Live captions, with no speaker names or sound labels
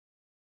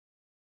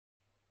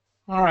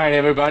All right,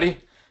 everybody.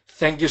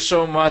 Thank you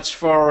so much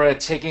for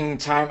taking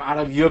time out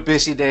of your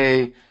busy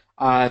day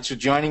to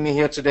joining me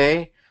here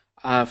today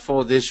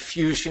for this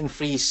Fusion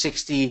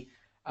 360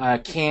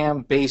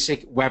 CAM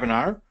Basic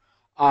webinar.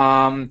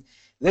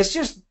 Let's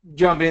just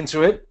jump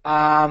into it.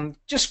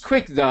 Just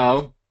quick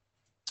though,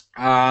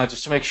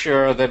 just to make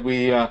sure that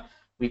we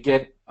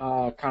get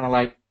kind of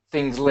like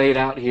things laid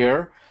out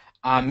here.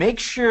 Make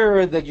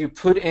sure that you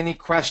put any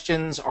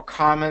questions or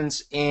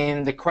comments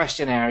in the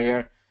question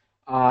area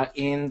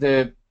in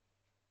the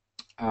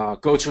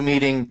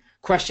GoToMeeting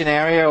question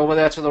area over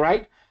there to the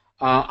right.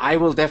 I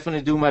will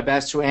definitely do my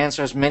best to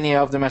answer as many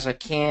of them as I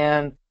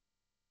can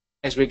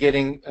as we're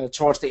getting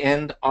towards the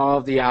end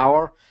of the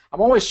hour. I'm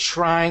always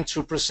trying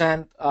to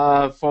present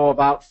for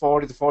about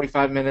 40 to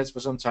 45 minutes,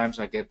 but sometimes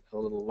I get a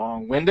little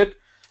long-winded.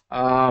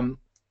 But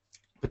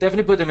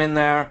definitely put them in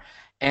there.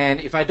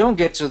 And if I don't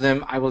get to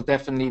them, I will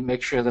definitely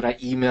make sure that I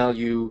email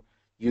you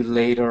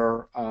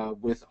later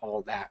with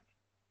all that.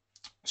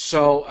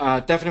 So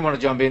definitely want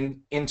to jump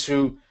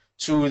into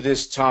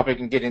this topic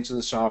and get into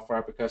the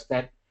software, because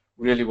that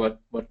really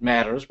what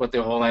matters, what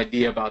the whole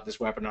idea about this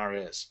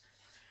webinar is.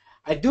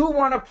 I do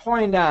want to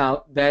point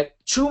out that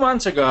 2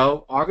 months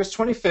ago, August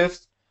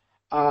 25th,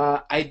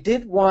 I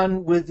did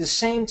one with the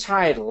same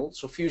title,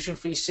 so Fusion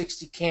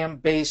 360 CAM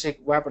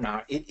Basic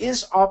webinar. It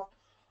is up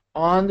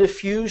on the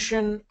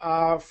Fusion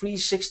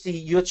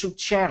 360 YouTube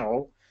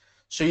channel,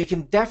 so you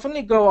can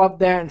definitely go up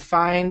there and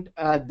find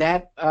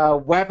that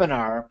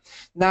webinar.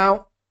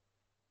 Now,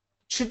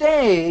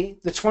 today,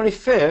 the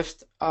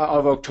 25th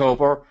of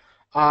October,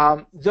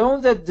 though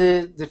that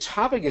the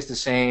topic is the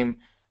same,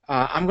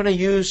 I'm going to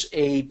use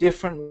a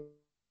different.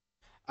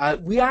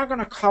 We are going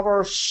to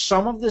cover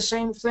some of the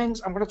same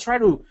things. I'm going to try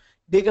to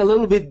dig a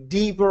little bit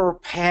deeper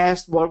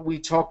past what we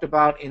talked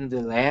about in the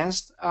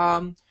last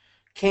CAM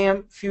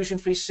Fusion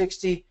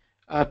 360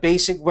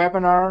 basic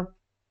webinar.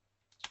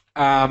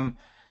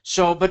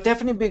 But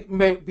definitely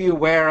be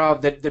aware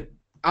of that.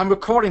 I'm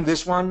recording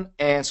this one,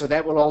 and so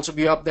that will also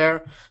be up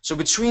there. So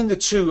between the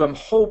two, I'm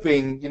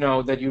hoping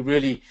that you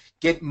really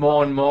get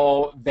more and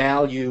more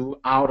value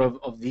out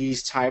of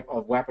these type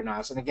of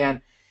webinars. And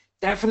again,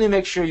 definitely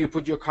make sure you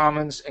put your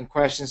comments and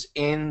questions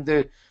in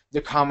the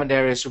comment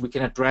area so we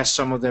can address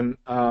some of them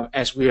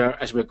as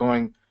we're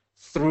going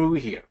through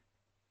here.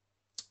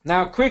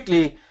 Now,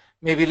 quickly,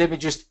 maybe let me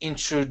just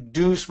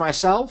introduce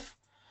myself.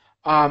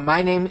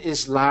 My name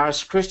is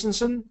Lars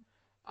Christensen.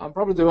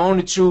 Probably the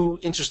only two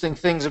interesting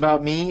things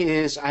about me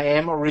is I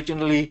am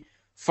originally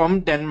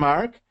from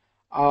Denmark,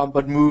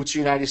 but moved to the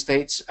United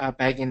States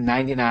back in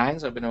 '99,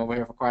 so I've been over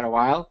here for quite a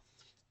while.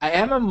 I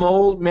am a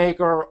mold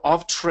maker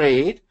of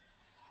trade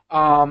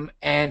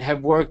and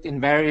have worked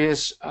in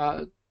various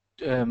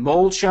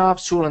mold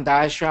shops, tool and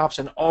die shops,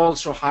 and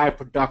also high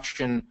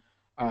production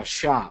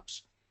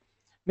shops.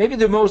 Maybe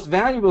the most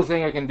valuable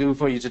thing I can do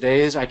for you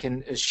today is I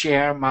can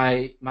share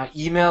my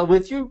email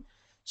with you.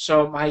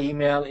 So my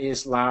email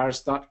is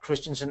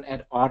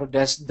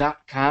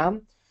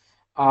lars.christensen@autodesk.com.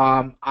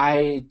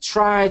 I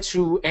try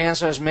to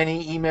answer as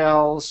many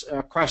emails,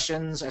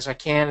 questions as I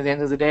can at the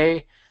end of the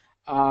day.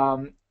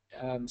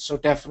 So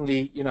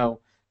definitely,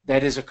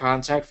 that is a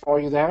contact for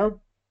you there.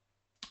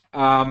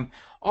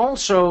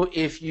 Also,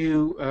 if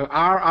you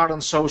are out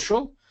on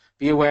social,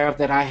 be aware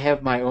that I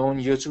have my own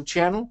YouTube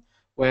channel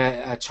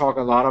where I talk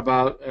a lot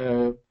about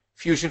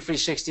Fusion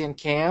 360 and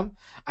CAM.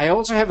 I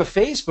also have a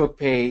Facebook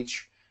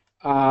page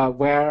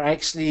where I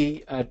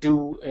actually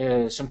do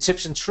some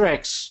tips and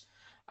tricks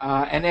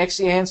and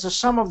actually answer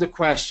some of the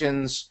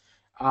questions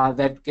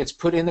that gets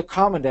put in the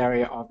comment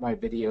area of my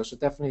video. So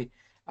definitely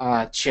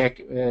check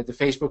the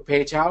Facebook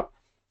page out,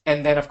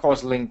 and then of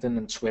course LinkedIn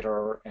and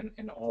Twitter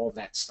and all of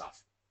that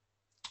stuff.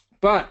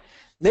 But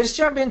let's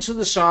jump into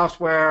the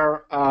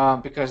software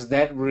because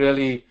that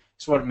really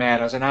is what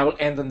matters. And I will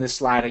end on this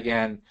slide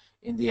again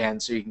in the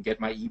end so you can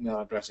get my email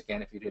address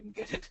again if you didn't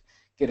get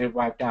it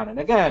wiped down. And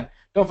again,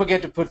 don't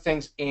forget to put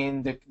things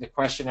in the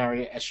question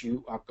area as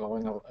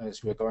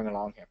we're going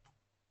along here.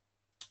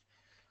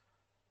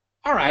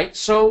 All right,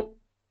 so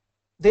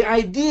the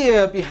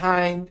idea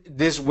behind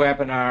this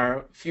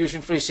webinar,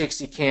 Fusion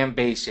 360 CAM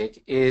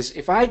Basic, is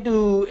if I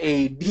do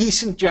a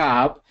decent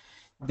job,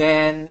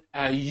 then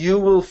you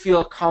will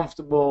feel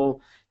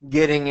comfortable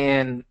getting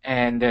in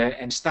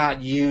and start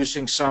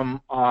using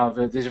some of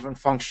the different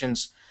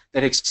functions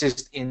that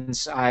exist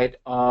inside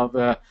of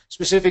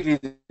specifically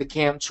the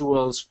CAM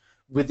tools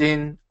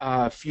within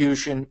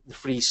Fusion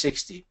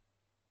 360.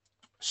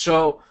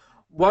 So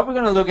what we're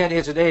going to look at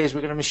here today is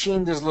we're going to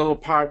machine this little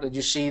part that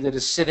you see that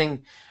is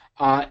sitting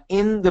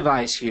in the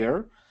vise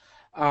here.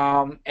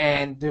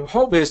 And the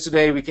hope is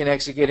today we can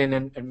actually get in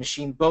and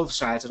machine both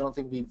sides. I don't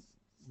think we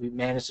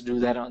managed to do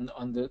that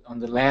on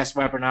the last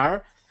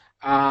webinar.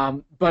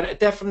 But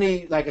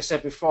definitely, like I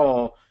said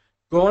before,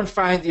 go and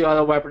find the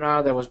other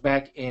webinar that was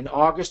back in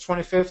August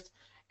 25th,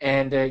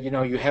 and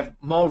you have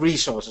more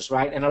resources,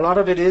 right? And a lot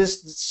of it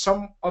is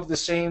some of the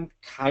same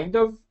kind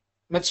of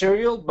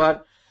material,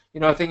 but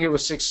I think it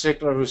was Zig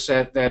Ziglar who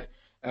said that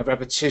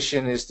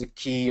repetition is the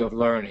key of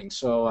learning.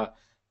 So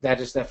that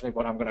is definitely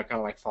what I'm going to kind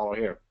of like follow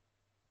here.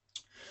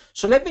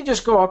 So let me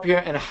just go up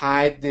here and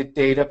hide the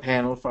data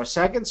panel for a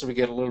second so we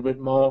get a little bit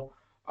more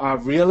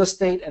real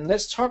estate, and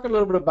let's talk a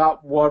little bit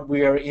about what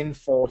we are in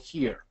for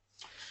here.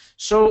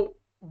 So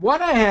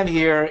what I have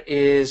here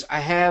is I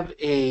have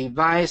a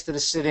vise that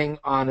is sitting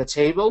on a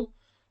table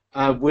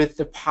with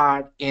the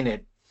part in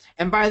it.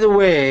 And by the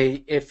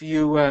way, if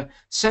you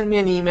send me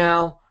an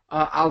email,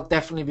 I'll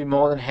definitely be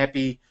more than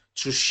happy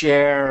to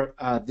share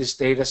these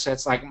data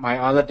sets, like my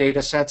other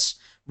data sets,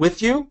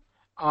 with you.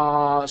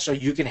 So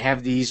you can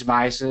have these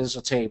vices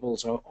or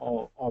tables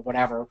or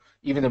whatever,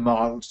 even the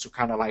models, to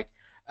kind of like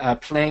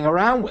playing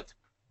around with.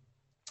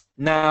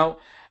 Now,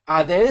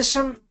 there is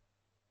some,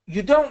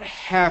 you don't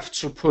have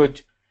to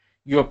put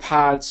your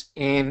parts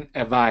in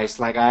a vise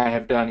like I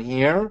have done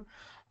here.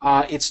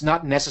 It's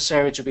not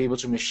necessary to be able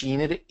to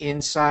machine it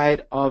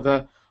inside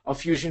of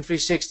Fusion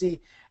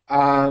 360,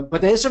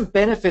 but there's some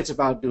benefits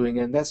about doing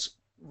it, and that's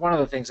one of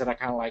the things that I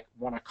kind of like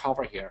want to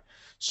cover here.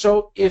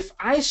 So if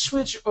I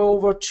switch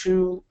over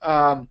to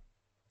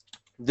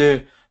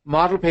the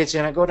model page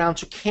and I go down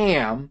to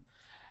CAM,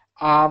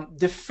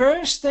 the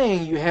first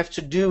thing you have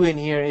to do in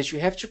here is you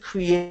have to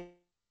create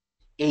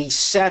a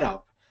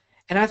setup.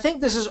 And I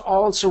think this is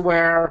also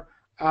where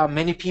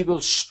many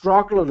people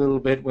struggle a little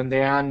bit when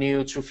they are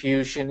new to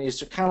Fusion, is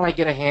to kind of like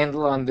get a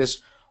handle on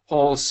this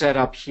whole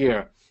setup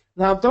here.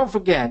 Now, don't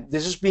forget,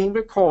 this is being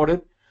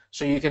recorded,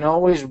 so you can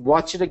always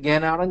watch it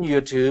again out on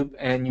YouTube,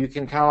 and you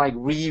can kind of like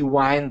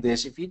rewind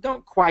this if you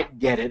don't quite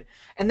get it,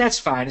 and that's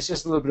fine. It's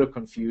just a little bit of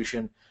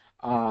confusion.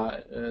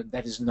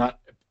 That is not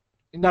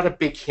a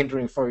big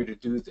hindering for you to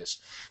do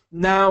this.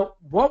 Now,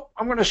 what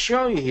I'm going to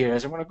show you here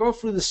is I'm going to go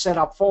through the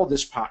setup for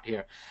this part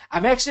here.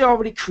 I've actually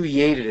already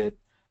created it,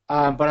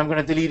 but I'm going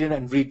to delete it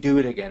and redo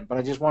it again. But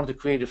I just wanted to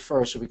create it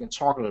first so we can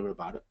talk a little bit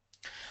about it.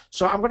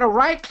 So I'm going to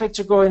right-click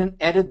to go in and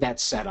edit that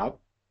setup.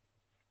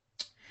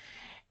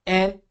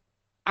 And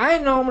I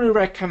normally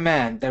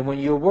recommend that when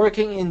you're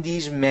working in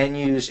these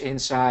menus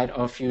inside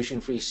of Fusion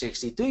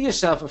 360, do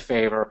yourself a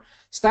favor,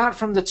 start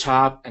from the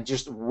top and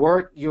just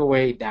work your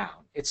way down.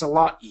 It's a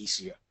lot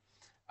easier.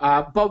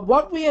 But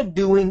what we are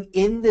doing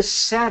in the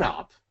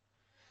setup,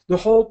 the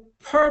whole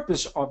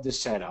purpose of the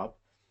setup,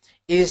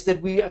 is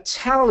that we are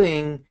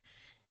telling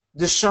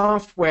the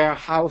software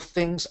how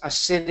things are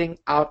sitting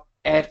out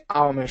at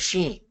our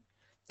machine.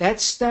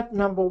 That's step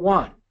number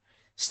one.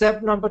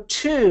 Step number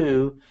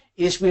two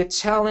is we're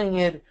telling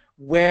it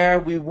where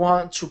we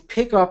want to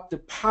pick up the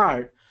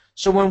part.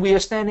 So when we are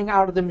standing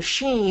out of the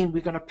machine,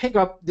 we're going to pick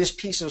up this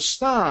piece of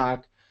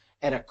stock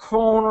at a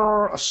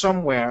corner or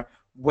somewhere.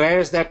 Where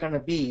is that going to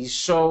be?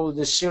 So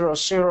the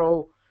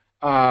 0,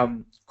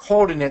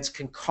 coordinates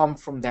can come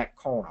from that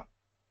corner.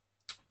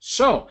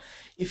 So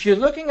if you're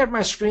looking at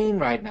my screen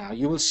right now,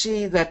 you will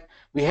see that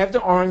we have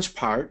the orange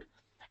part,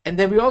 and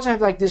then we also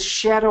have like this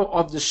shadow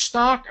of the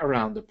stock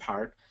around the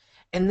part,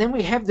 and then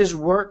we have this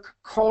work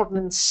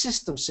coordinate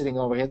system sitting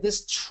over here,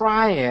 this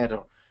triad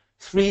or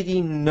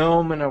 3D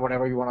gnomon or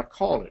whatever you want to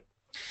call it.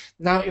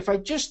 Now, if I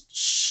just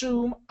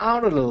zoom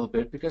out a little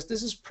bit, because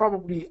this is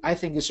probably, I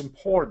think, is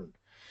important.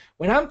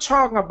 When I'm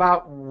talking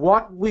about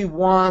what we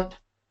want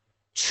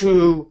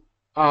to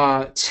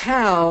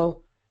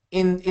tell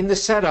in the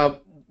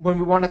setup, when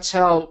we want to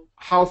tell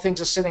how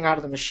things are sitting out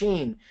of the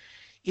machine,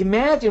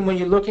 imagine when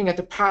you're looking at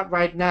the part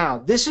right now,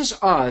 this is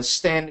us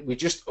standing, we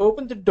just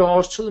opened the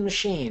doors to the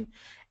machine,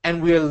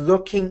 and we're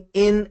looking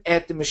in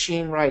at the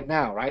machine right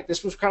now, right?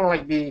 This was kind of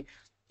like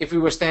if we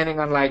were standing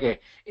on like a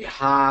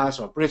Haas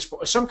or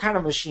Bridgeport, or some kind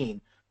of machine.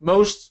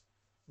 Most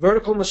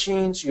vertical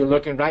machines, you're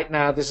looking right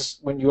now, this is,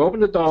 when you open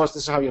the doors,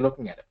 this is how you're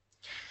looking at it.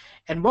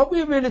 And what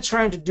we're really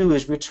trying to do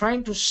is we're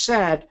trying to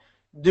set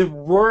the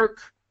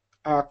work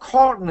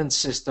coordinate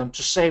system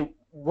to say,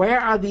 where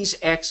are these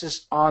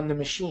X's on the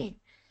machine?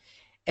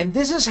 And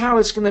this is how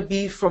it's going to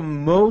be for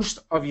most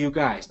of you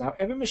guys. Now,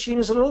 every machine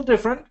is a little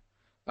different.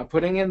 I'm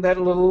putting in that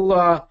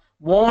little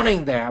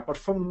warning there. But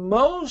for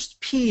most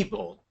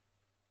people,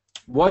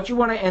 what you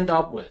want to end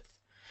up with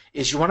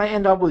is you want to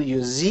end up with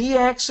your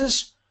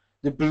Z-axis,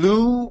 the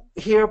blue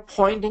here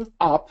pointing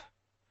up.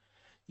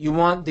 You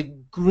want the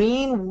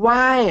green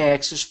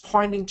Y-axis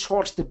pointing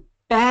towards the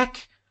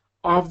back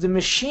of the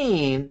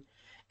machine.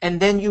 And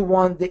then you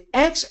want the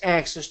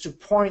X-axis to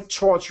point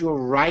towards your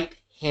right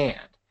hand.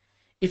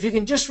 If you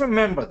can just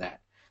remember that.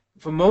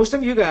 For most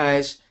of you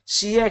guys,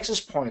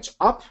 C-axis points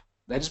up,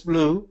 that is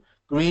blue.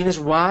 Green is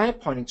Y,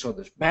 pointing toward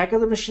the back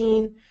of the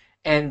machine.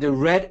 And the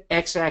red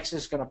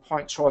X-axis is going to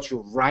point towards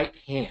your right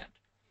hand.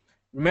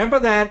 Remember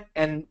that,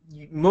 and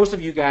most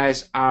of you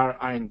guys are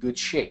in good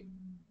shape.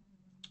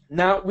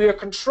 Now, we are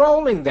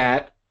controlling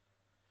that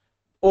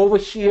over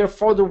here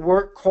for the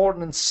work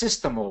coordinate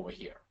system over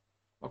here.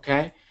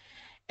 Okay?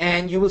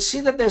 And you will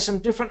see that there's some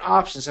different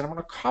options, and I'm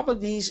going to cover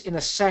these in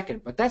a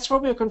second. But that's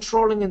what we're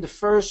controlling in the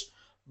first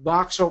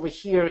box over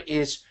here,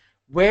 is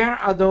where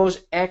are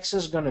those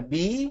X's going to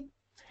be?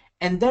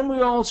 And then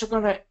we're also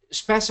going to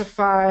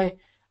specify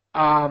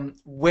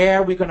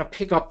where we're going to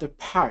pick up the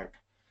part.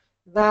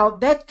 Now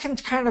that can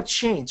kind of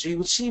change. So you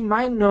will see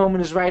my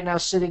gnomon is right now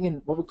sitting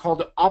in what we call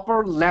the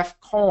upper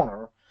left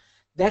corner.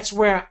 That's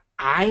where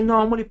I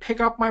normally pick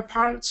up my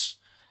parts.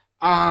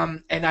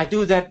 And I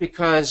do that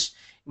because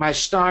my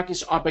stock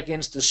is up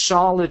against the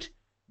solid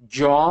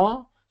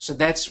jaw. So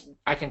that's,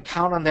 I can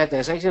count on that.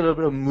 There's actually a little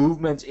bit of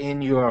movement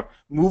in your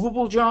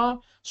movable jaw.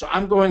 So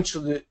I'm going to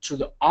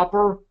the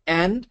upper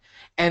end.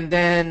 And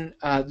then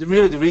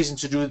really the reason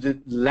to do the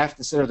left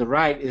instead of the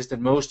right is that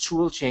most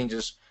tool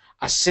changes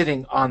are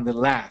sitting on the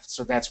left.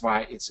 So that's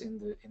why it's in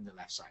the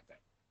left side there.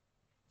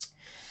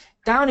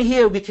 Down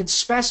here we can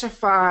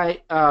specify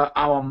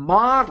our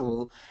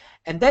model,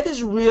 and that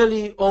is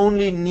really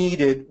only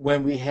needed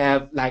when we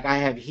have, like I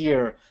have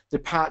here, the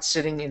part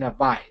sitting in a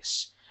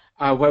vise,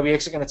 where we're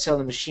actually going to tell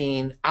the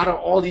machine, out of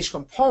all these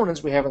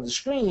components we have on the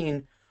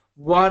screen,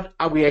 what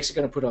are we actually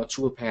going to put our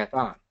toolpath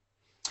on.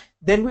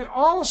 Then we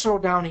also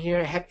down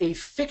here have a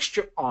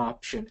fixture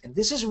option, and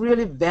this is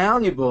really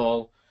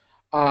valuable,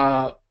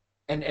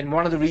 and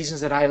one of the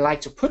reasons that I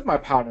like to put my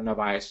part in a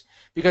vise,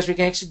 because we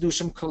can actually do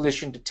some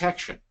collision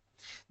detection.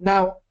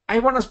 Now, I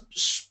want to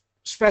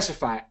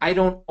specify, I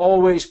don't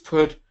always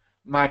put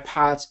my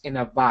parts in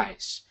a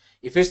vise.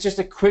 If it's just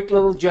a quick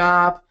little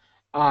job,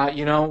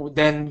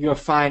 then you're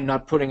fine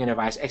not putting in a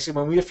vise. Actually,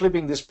 when we're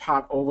flipping this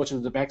part over to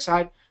the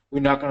backside, we're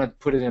not going to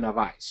put it in a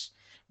vise.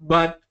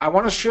 But I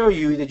want to show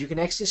you that you can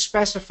actually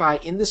specify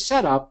in the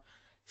setup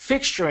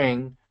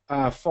fixturing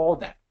for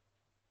that.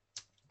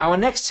 Our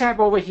next tab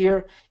over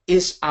here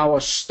is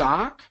our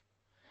stock.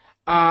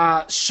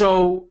 For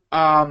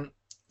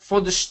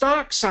the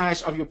stock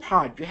size of your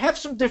part, you have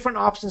some different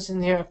options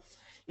in here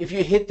if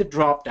you hit the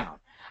drop down.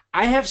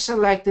 I have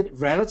selected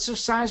relative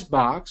size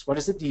box. What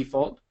is the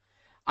default?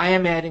 I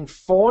am adding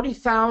 40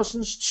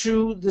 thousandths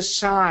to the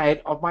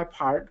side of my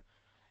part,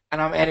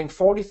 and I'm adding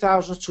 40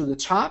 thousandths to the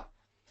top,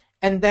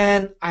 and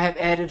then I have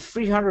added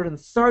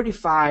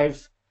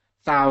 335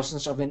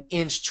 thousandths of an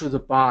inch to the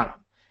bottom.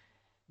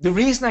 The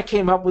reason I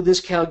came up with this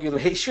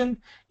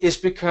calculation is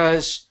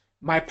because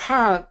my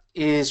part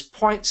is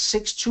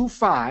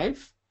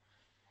 0.625,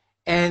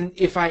 and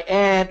if I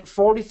add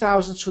 40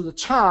 thousandths to the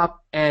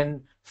top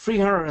and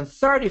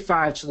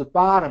 335 to the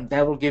bottom,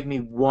 that will give me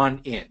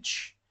 1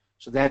 inch.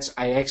 So that's,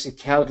 I actually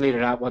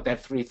calculated out what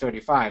that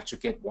 335 to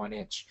get 1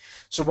 inch.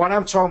 So what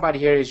I'm talking about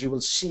here is, you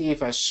will see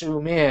if I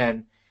zoom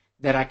in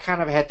that I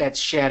kind of had that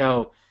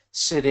shadow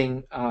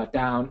sitting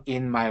down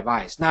in my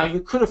vise. Now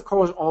you could of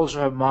course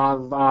also have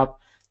modeled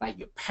up like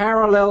your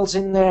parallels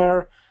in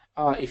there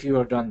if you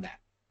have done that.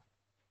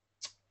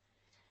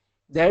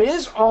 There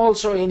is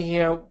also in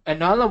here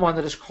another one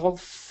that is called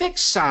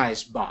fixed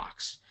size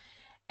box.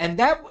 And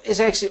that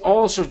is actually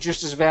also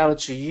just as valid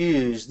to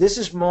use. This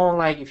is more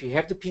like if you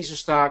have the piece of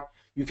stock,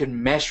 you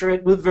can measure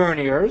it with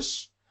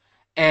verniers,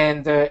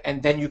 and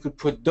then you could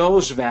put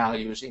those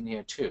values in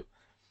here too.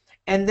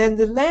 And then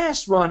the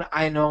last one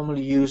I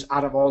normally use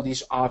out of all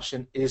these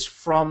options is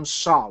from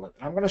solid.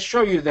 And I'm going to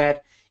show you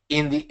that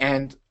in the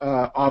end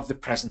of the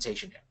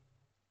presentation here.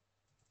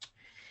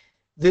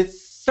 The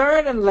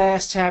third and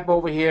last tab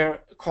over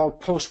here,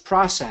 called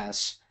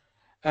post-process,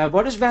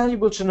 what is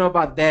valuable to know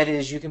about that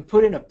is you can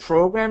put in a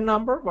program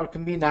number, what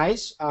can be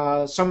nice.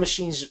 Some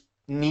machines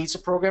needs a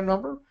program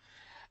number.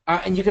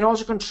 And you can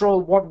also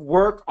control what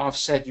work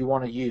offset you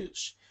want to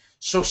use.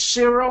 So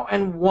 0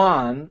 and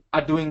 1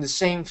 are doing the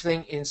same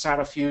thing inside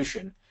of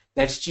Fusion.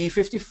 That's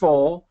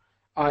G54.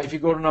 If you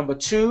go to number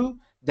 2,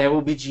 that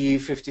will be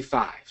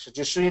G55. So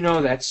just so you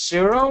know, that's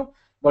 0,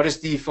 what is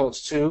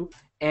defaults to,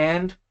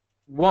 and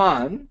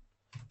 1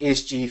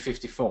 is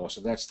G54. So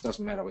that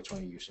doesn't matter which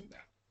one you're using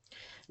there.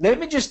 Let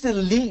me just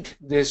delete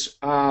this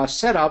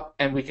setup,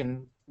 and we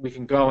can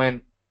go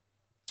in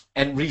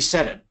and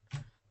reset it.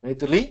 Let me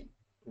delete.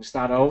 We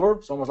start over.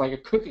 It's almost like a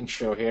cooking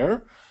show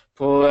here.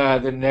 Pull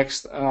the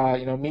next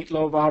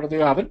meatloaf out of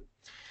the oven.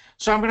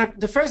 So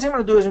the first thing I'm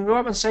gonna do is go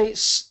up and say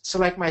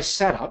select my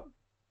setup,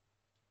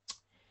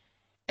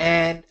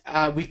 and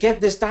we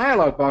get this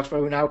dialog box where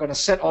we're now gonna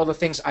set all the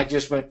things I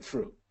just went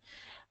through.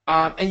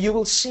 And you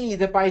will see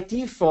that by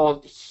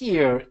default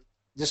here,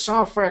 the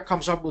software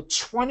comes up with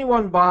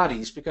 21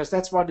 bodies because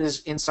that's what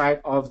is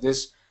inside of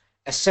this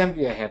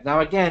assembly I have.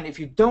 Now again, if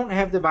you don't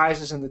have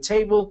devices in the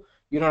table,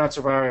 you don't have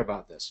to worry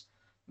about this.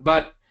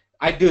 But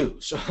I do,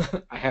 so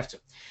I have to.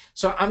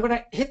 So I'm going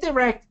to hit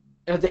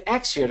the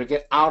X here to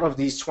get out of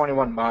these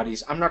 21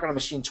 bodies. I'm not going to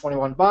machine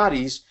 21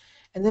 bodies.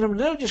 And then I'm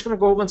literally just going to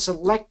go over and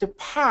select the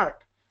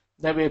part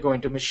that we're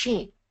going to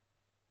machine.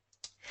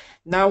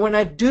 Now when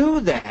I do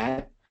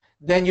that,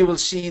 then you will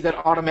see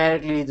that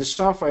automatically the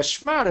software is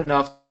smart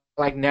enough to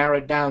like narrow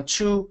it down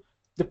to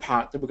the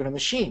part that we're going to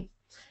machine.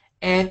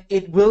 And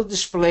it will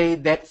display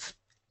that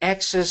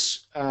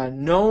axis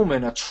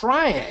gnomon, a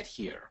triad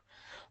here.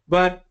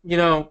 But,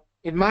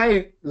 in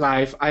my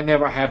life, I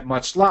never have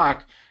much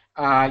luck.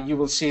 You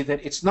will see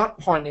that it's not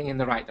pointing in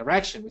the right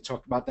direction. We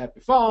talked about that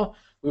before.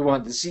 We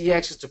want the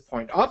Z-axis to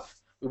point up.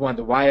 We want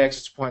the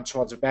Y-axis to point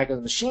towards the back of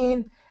the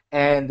machine,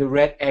 and the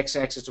red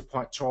X-axis to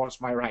point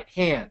towards my right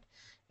hand.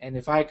 And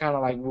if I kind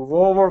of like move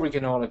over, we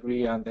can all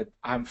agree on that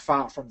I'm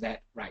far from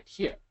that right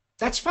here.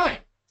 That's fine.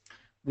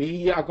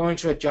 We are going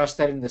to adjust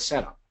that in the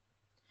setup.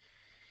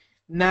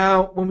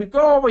 Now, when we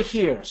go over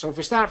here, so if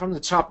we start from the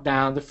top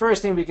down, the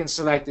first thing we can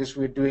select is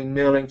we're doing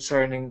milling,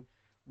 turning,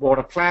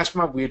 water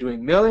plasma. We're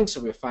doing milling,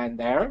 so we're fine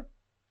there.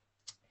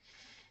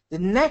 The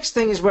next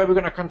thing is where we're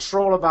going to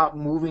control about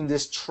moving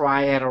this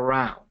triad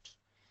around.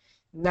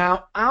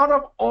 Now, out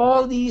of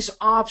all these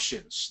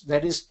options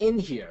that is in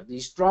here,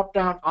 these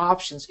drop-down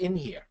options in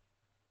here,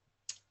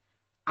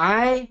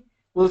 I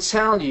will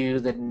tell you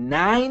that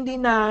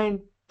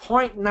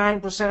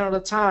 99.9% of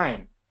the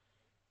time,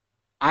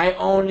 I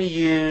only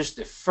use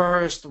the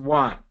first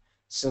one.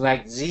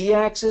 Select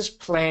Z-axis,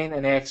 plane,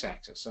 and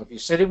X-axis. So if you're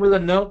sitting with a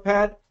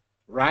notepad,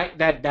 write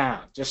that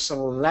down. Just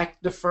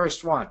select the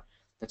first one.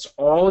 That's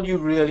all you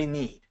really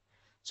need.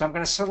 So I'm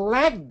going to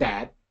select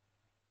that.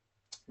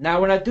 Now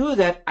when I do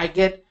that, I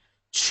get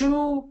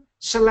two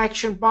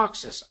selection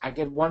boxes. I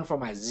get one for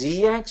my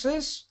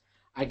Z-axis,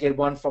 I get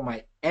one for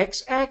my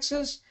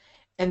X-axis,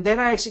 and then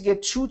I actually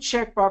get two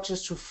check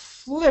boxes to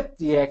flip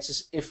the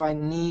axis if I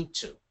need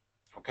to.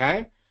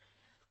 Okay?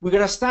 We're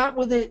going to start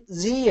with the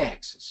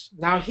Z-axis.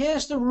 Now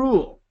here's the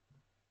rule.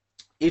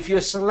 If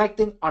you're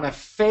selecting on a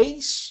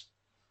face,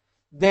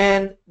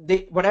 then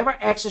whatever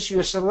axis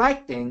you're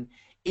selecting,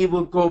 it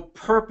will go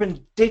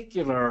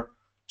perpendicular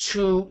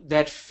to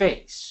that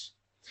face.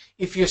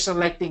 If you're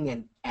selecting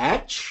an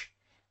edge,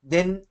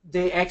 then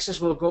the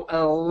axis will go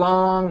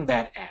along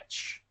that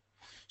edge.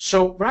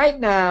 So right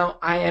now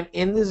I am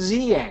in the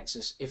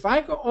Z-axis. If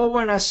I go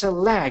over and I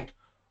select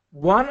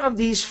one of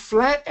these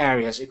flat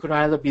areas, it could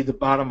either be the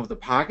bottom of the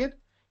pocket,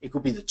 it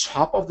could be the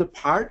top of the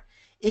part,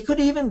 it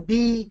could even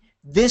be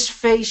this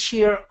face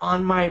here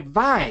on my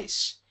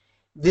vise.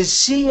 The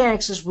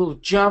Z-axis will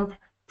jump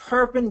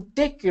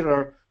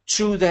perpendicular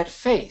to that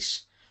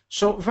face.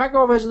 So if I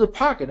go over to the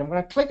pocket, I'm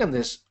going to click on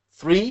this.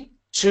 3,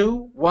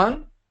 2,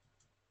 1.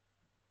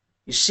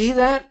 You see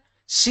that?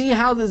 See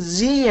how the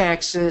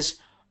Z-axis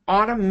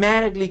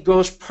automatically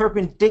goes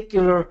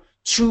perpendicular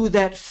to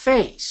that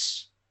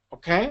face.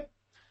 Okay?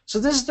 So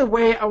this is the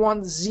way I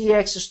want the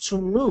Z-axis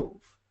to move.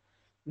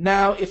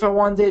 Now, if I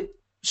wanted,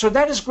 so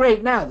that is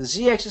great now. The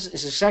Z-axis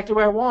is exactly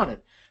where I want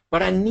it.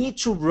 But I need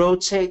to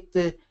rotate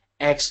the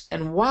X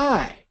and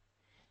Y.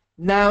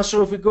 Now,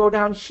 so if we go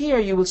down here,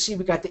 you will see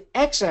we got the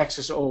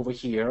X-axis over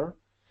here.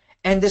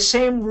 And the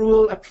same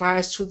rule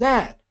applies to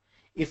that.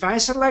 If I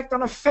select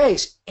on a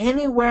face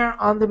anywhere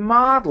on the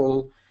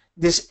model,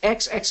 this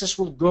X-axis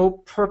will go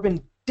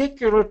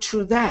perpendicular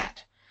to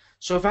that.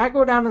 So if I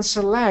go down and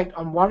select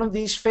on one of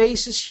these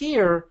faces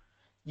here,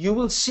 you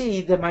will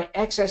see that my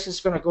X-axis is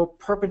going to go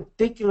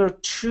perpendicular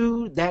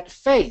to that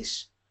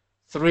face.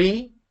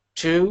 3,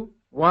 2,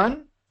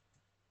 1.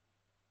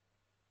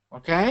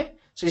 Okay?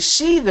 So you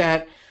see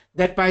that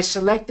by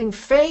selecting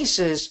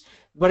faces,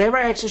 whatever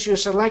axis you're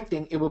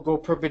selecting, it will go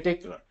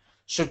perpendicular.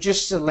 So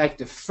just select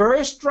the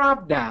first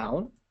drop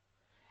down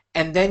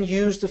and then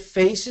use the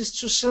faces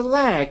to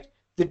select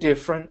the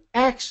different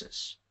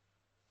axes.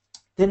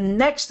 The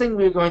next thing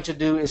we're going to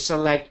do is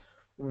select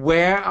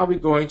where are we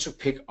going to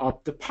pick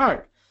up the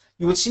part.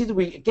 You will see that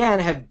we again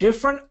have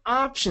different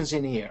options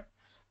in here.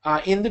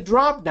 In the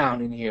drop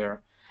down in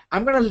here,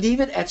 I'm going to leave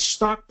it at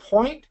stock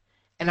point,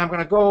 and I'm going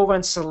to go over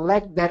and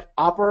select that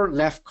upper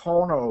left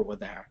corner over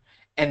there.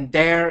 And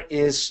there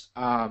is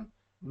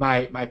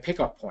my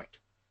pickup point.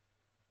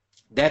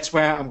 That's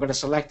where I'm going to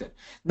select it.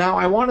 Now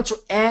I wanted to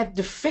add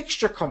the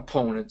fixture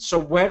component. So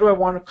where do I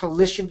want a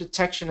collision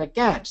detection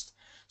against?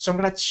 So I'm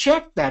going to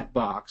check that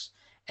box.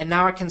 And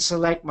now I can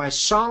select my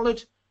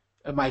solid,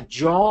 my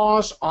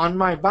jaws on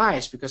my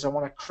vise because I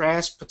want to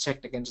crash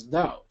protect against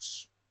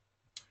those.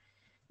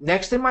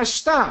 Next in my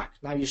stock.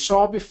 Now you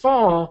saw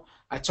before,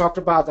 I talked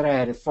about that I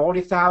added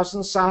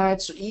 40,000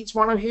 sides to each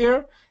one of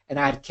here. And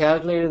I had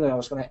calculated that I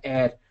was going to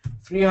add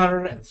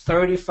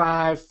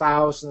 335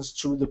 thousandths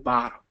to the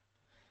bottom.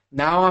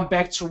 Now I'm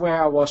back to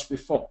where I was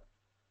before.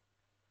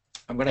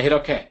 I'm going to hit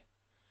OK.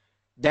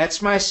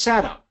 That's my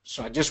setup.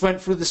 So I just went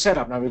through the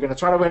setup. Now we're going to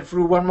try to went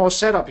through one more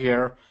setup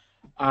here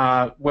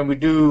when we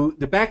do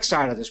the back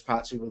side of this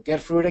part. So we'll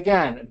get through it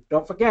again. And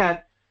don't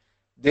forget,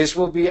 this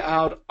will be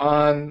out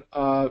on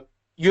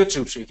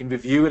YouTube so you can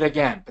review it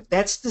again. But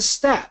that's the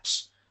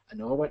steps. I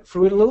know I went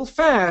through it a little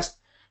fast,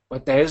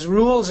 but there's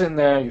rules in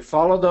there. You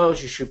follow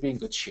those, you should be in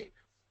good shape.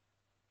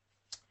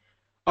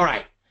 All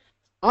right.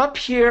 Up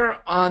here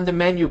on the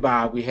menu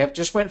bar, we have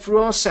just went through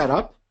our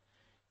setup.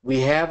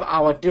 We have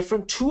our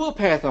different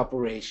toolpath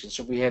operations.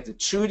 So we have the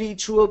 2D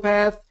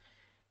toolpath.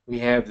 We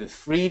have the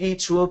 3D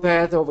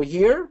toolpath over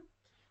here.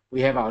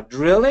 We have our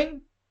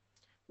drilling.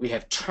 We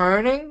have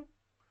turning,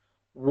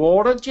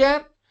 water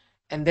jet,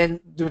 and then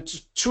the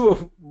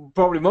two,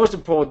 probably most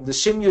important, the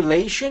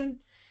simulation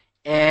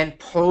and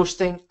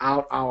posting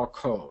out our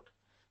code.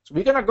 So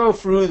we're going to go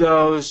through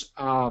those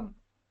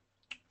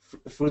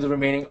through the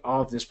remaining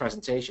of this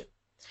presentation.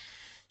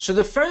 So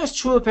the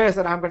first toolpath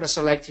that I'm going to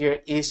select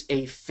here is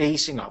a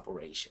facing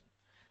operation.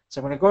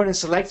 So I'm going to go ahead and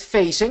select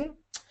facing.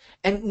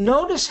 And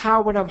notice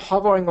how when I'm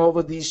hovering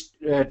over these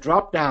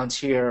drop downs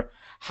here,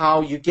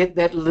 how you get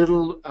that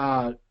little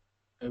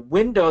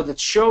window that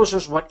shows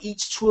us what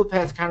each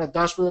toolpath kind of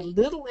does with a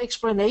little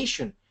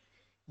explanation.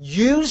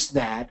 Use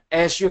that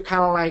as your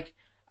kind of like,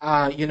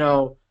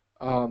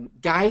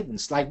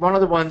 guidance. Like one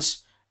of the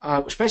ones,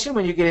 especially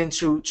when you get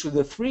into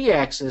the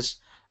 3-axis,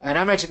 and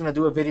I'm actually going to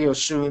do a video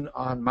soon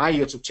on my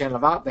YouTube channel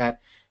about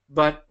that,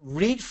 but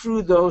read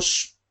through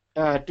those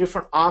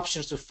different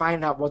options to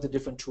find out what the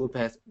different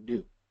toolpaths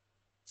do.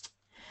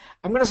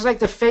 I'm going to select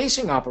the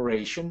facing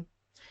operation,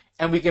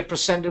 and we get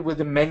presented with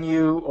the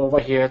menu over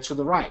here to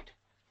the right.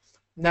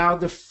 Now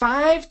the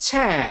 5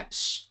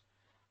 tabs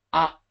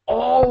are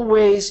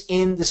always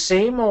in the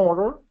same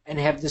order and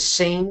have the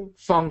same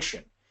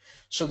function.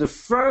 So the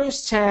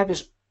first tab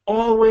is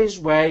always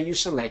where you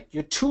select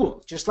your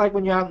tool. Just like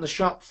when you're out on the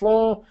shop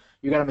floor,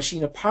 you got to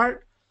machine a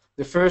part,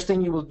 the first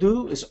thing you will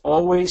do is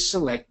always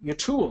select your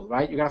tool,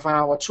 right? You got to find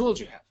out what tools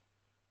you have.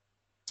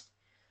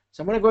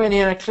 So I'm going to go in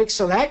here and click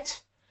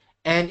select,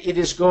 and it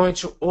is going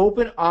to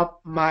open up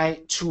my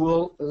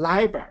tool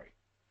library.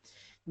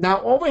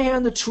 Now over here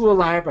in the tool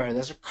library,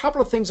 there's a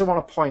couple of things I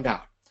want to point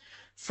out.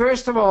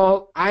 First of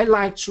all, I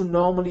like to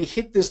normally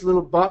hit this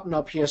little button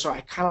up here so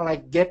I kind of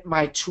like get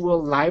my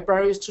tool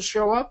libraries to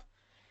show up.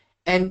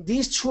 And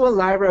these tool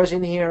libraries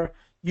in here,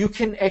 you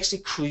can actually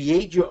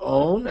create your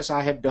own, as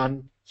I have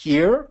done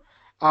here.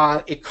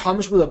 It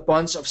comes with a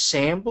bunch of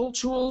sample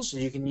tools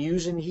that you can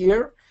use in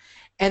here.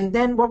 And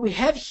then what we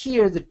have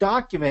here, the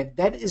document,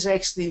 that is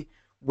actually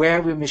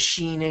where we're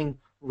machining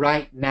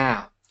right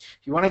now.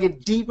 If you want to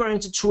get deeper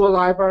into tool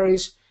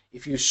libraries,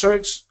 if you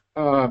search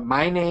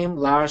my name,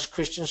 Lars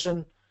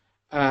Christensen,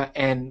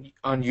 and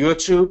on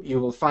YouTube, you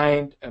will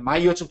find my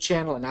YouTube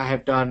channel, and I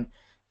have done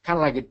kind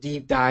of like a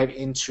deep dive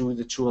into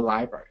the tool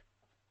library.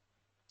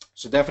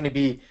 So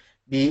definitely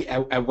be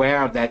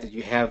aware of that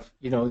you have,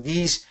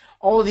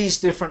 all these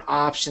different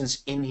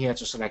options in here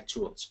to select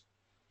tools.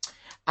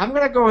 I'm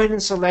going to go ahead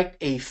and select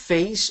a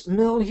face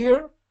mill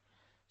here.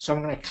 So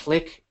I'm going to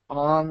click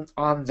on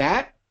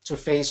that to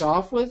face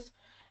off with.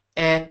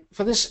 And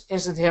for this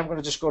instance here, I'm going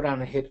to just go down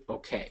and hit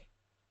OK.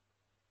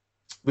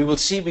 We will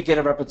see we get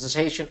a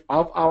representation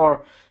of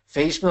our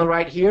face mill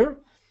right here.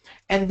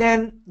 And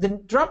then the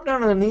drop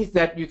down underneath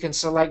that, you can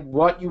select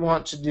what you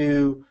want to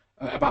do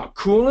about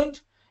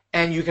coolant.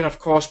 And you can, of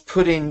course,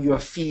 put in your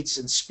feeds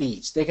and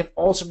speeds. They can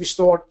also be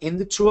stored in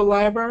the tool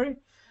library,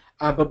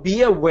 but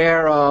be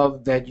aware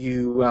of that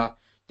you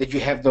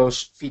have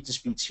those feeds and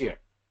speeds here.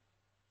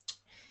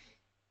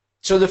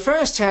 So the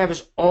first tab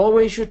is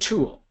always your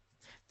tool.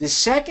 The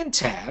second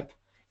tab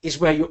is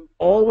where you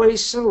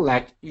always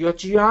select your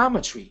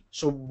geometry.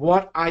 So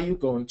what are you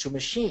going to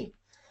machine?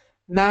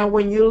 Now,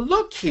 when you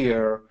look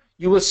here,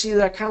 you will see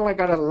that I kind of like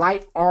got a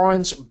light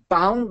orange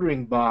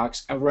bounding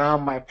box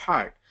around my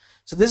part.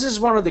 So this is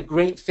one of the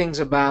great things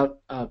about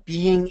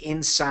being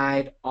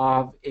inside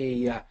of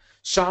a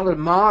solid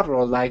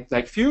model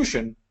like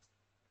Fusion,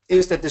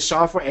 is that the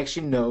software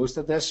actually knows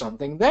that there's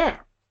something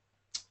there.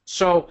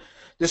 So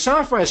the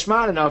software is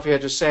smart enough here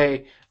to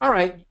say, all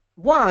right,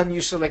 1,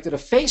 you selected a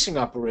facing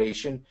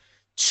operation.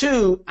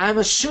 2, I'm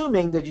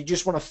assuming that you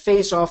just want to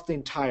face off the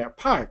entire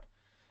part,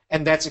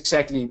 and that's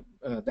exactly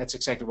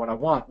what I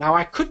want. Now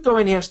I could go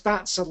in here and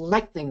start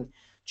selecting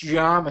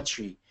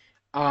geometry.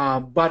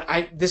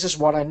 But this is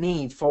what I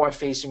need for a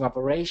facing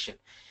operation.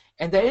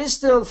 And there is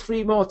still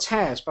 3 more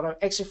tabs, but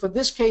actually for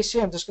this case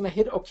here, I'm just going to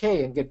hit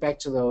OK and get back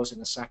to those in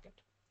a second.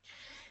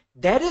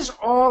 That is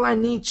all I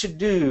need to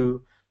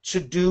do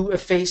a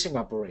facing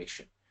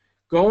operation.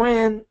 Go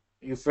in,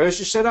 you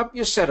set up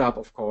your setup,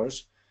 of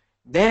course.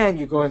 Then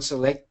you go and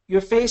select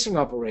your facing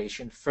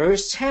operation.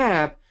 First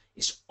tab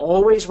is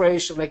always where you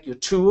select your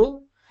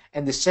tool,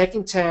 and the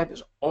second tab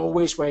is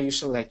always where you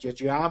select your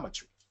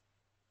geometry.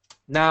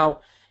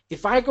 Now,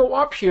 if I go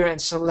up here and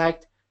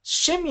select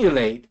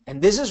Simulate,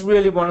 and this is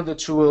really one of the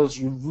tools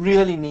you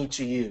really need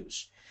to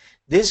use.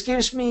 This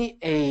gives me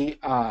a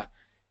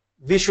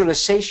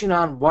visualization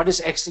on what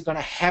is actually going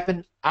to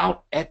happen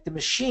out at the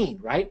machine,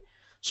 right?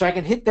 So I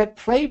can hit that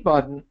play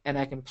button, and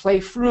I can play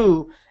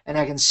through, and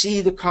I can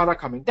see the color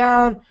coming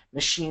down,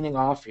 machining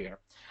off here.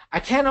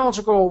 I can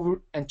also go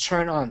over and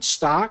turn on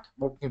stock,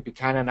 what can be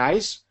kind of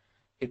nice.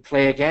 Hit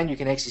play again, you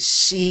can actually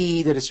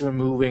see that it's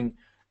removing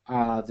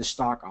the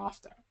stock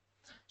off there.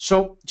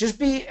 So just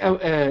be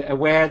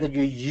aware that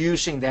you're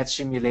using that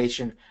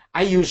simulation.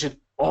 I use it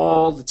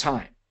all the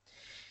time.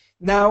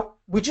 Now,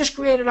 we just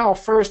created our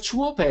first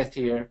toolpath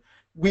here.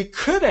 We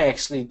could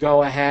actually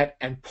go ahead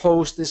and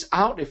post this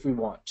out if we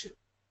want to.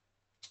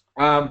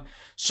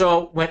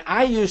 So when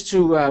I used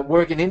to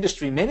work in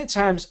industry, many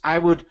times I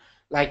would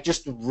like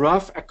just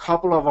rough a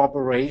couple of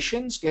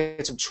operations,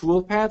 get some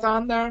toolpath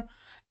on there,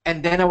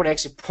 and then I would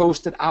actually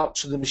post it out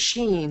to the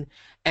machine,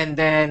 and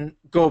then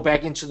go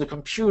back into the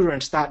computer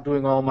and start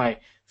doing all my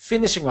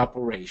finishing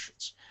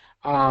operations.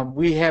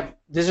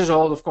 This is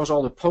all, of course,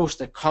 all the post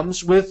that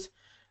comes with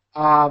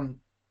Fusion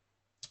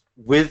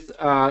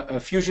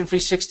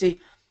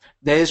 360.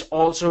 There is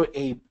also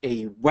a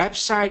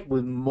website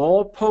with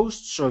more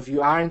posts. So if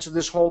you are into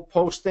this whole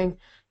posting,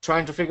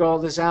 trying to figure all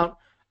this out,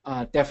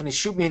 definitely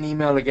shoot me an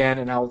email again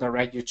and I'll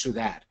direct you to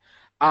that.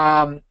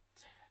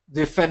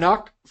 The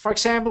FNUC, for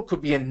example,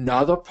 could be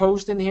another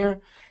post in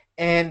here.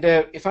 And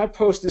if I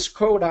post this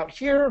code out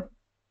here,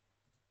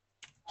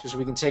 just so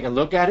we can take a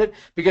look at it,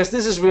 because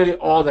this is really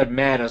all that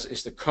matters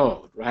is the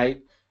code,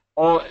 right?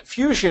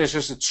 Fusion is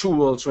just a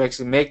tool to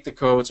actually make the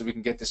code so we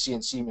can get the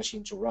CNC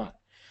machine to run.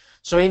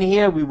 So in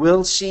here we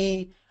will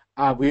see,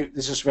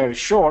 this is very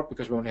short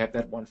because we only have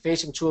that one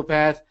facing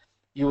toolpath.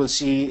 You will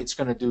see it's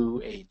going to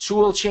do a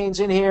tool change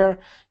in here.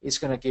 It's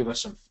going to give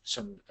us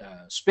some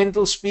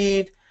spindle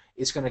speed.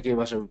 It's going to give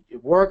us a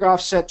work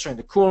offset, turn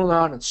the coolant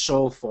on, and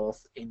so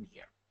forth in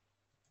here.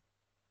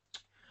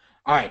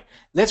 All right,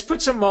 let's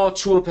put some more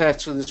toolpaths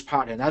to this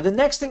part here. Now, the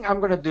next thing I'm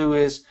going to do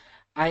is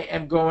I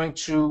am going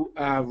to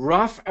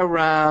rough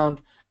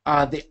around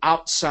the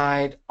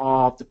outside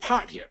of the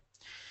part here.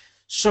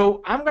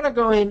 So I'm going to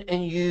go in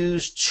and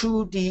use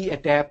 2D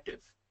Adaptive.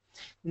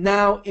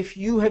 Now, if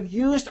you have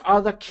used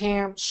other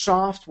CAM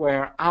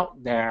software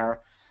out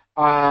there,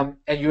 and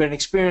you're an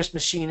experienced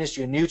machinist,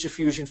 you're new to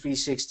Fusion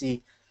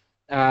 360,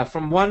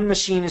 from one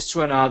machinist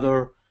to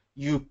another,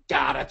 you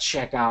gotta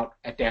check out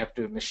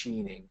adaptive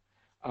machining.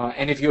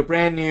 And if you're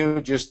brand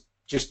new, just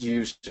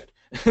use it.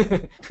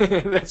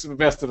 That's the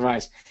best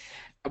advice.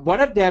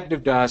 What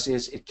adaptive does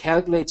is it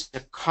calculates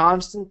the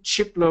constant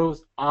chip load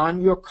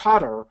on your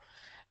cutter.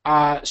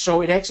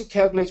 So it actually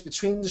calculates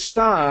between the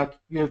stock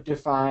you have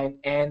defined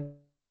and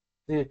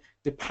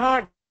the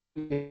part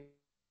you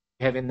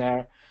have in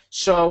there.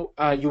 So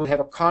you will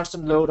have a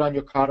constant load on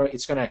your cutter.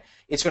 It's gonna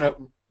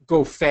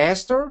go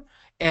faster,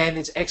 and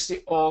it's actually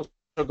also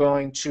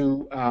going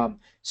to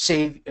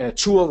save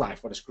tool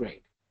life, what is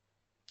great.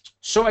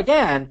 So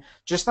again,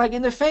 just like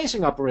in the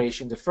facing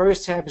operation, the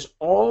first tab is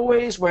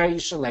always where you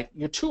select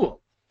your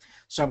tool.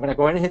 So I'm going to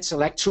go ahead and hit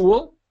Select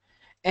Tool.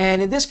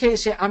 And in this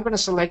case here, I'm going to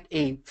select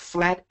a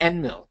flat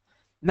end mill.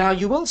 Now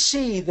you will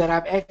see that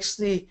I've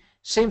actually,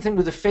 same thing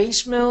with the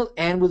face mill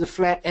and with the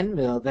flat end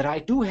mill, that I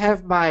do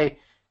have my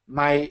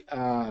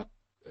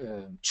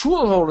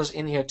tool holders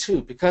in here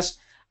too, because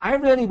I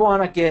really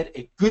want to get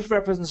a good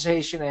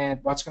representation and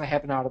what's going to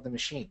happen out of the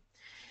machine.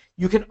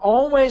 You can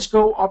always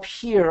go up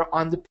here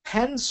on the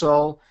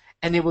pencil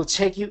and it will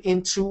take you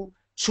into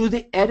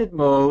the edit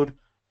mode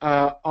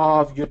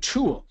of your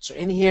tool. So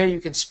in here you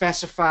can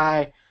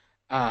specify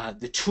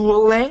the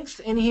tool length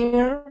in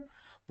here,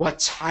 what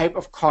type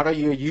of cutter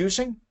you're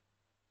using.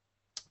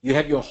 You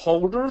have your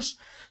holders.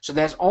 So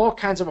there's all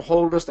kinds of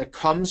holders that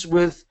comes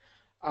with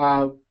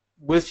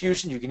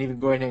Fusion. You can even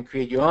go in and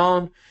create your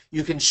own.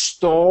 You can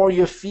store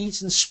your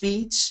feeds and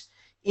speeds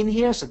in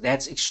here, so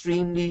that's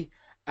extremely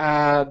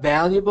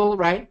valuable,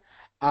 right?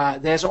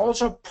 There's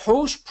also a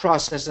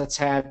post-processor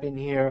tab in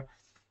here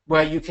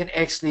where you can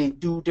actually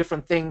do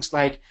different things,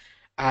 like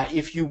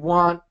if you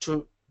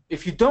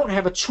don't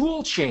have a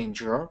tool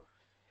changer,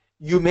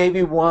 you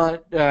maybe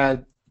want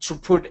to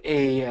put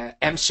a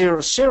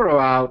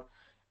M00 out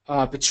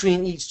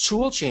between each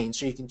tool chain,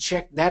 so you can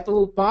check that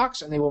little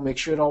box and they will make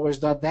sure it always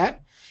does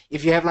that.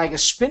 If you have like a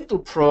spindle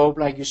probe,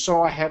 like you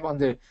saw I have on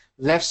the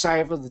left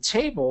side of the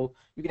table,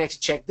 you can actually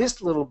check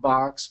this little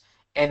box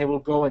and it will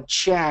go and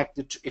check.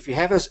 If you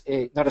have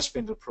not a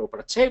spindle probe, but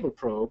a table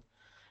probe,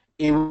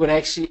 it would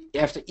actually,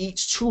 after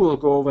each tool,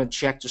 go over and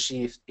check to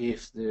see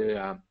if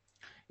the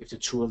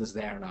tool is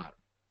there or not,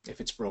 if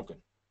it's broken.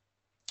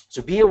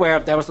 So be aware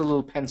of, that was the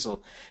little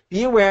pencil.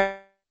 Be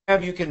aware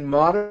of, you can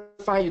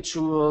modify your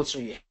tool so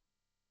you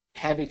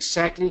have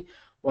exactly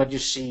what you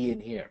see in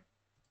here.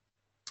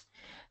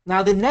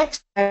 Now the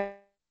next tab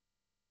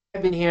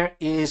in here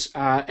is,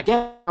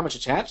 again, geometry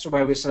tab, so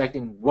where we're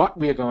selecting what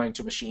we're going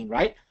to machine,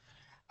 right?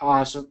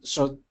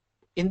 So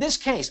in this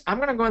case, I'm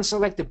going to go and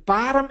select the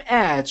bottom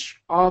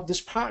edge of this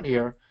part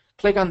here,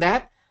 click on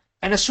that,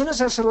 and as soon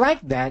as I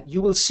select that,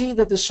 you will see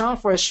that the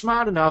software is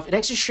smart enough. It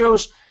actually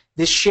shows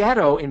the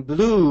shadow in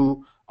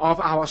blue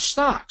of our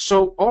stock.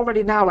 So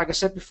already now, like I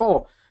said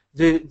before,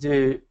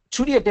 the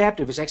 2D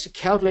Adaptive is actually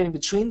calculating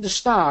between the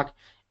stock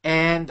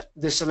and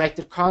the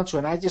selected contour,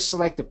 and I just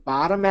select the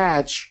bottom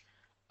edge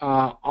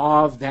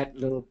of that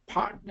little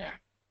part there.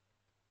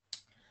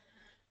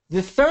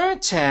 The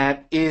third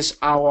tab is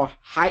our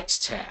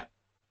Heights tab.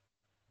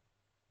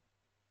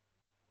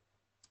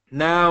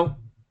 Now,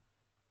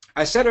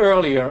 I said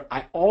earlier,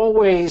 I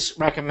always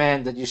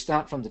recommend that you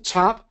start from the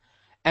top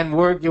and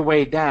work your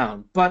way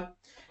down, but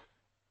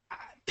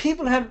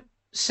people have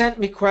sent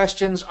me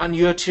questions on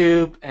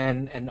YouTube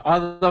and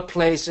other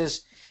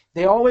places.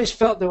 They always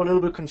felt they were a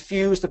little bit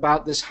confused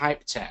about this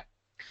Height tab.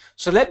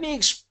 So let me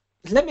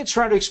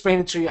try to explain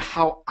it to you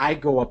how I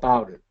go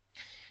about it.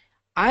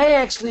 I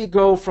actually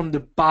go from the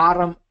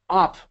bottom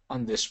up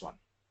on this one.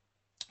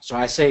 So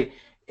I say,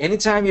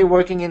 anytime you're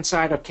working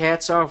inside of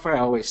CAD software,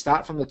 I always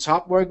start from the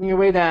top, working your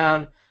way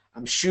down.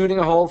 I'm shooting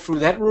a hole through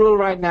that rule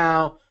right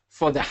now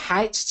for the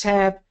Heights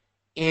tab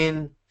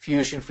in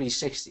Fusion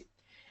 360.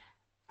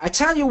 I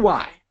tell you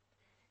why.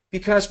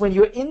 Because when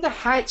you're in the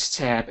Heights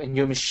tab and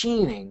you're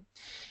machining,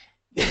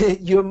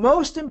 your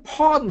most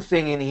important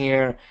thing in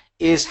here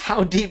is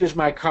how deep is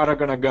my cutter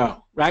going to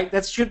go, right?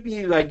 That should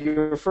be like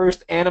your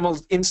first animal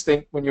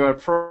instinct when you're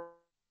a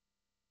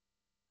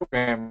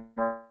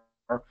programmer.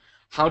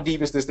 How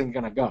deep is this thing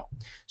going to go?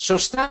 So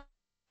start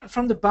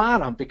from the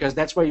bottom because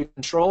that's where you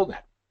control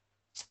that.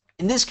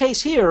 In this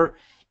case here,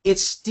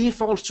 it's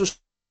defaults to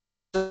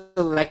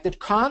selected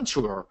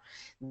contour.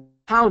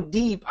 How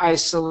deep I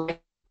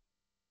select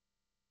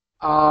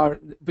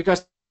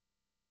because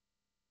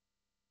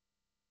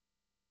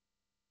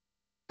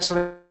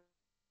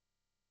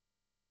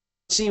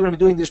see when I'm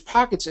doing these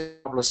pockets in a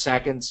couple of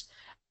seconds,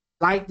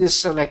 like this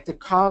selected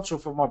contour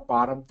for my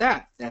bottom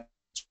depth. That's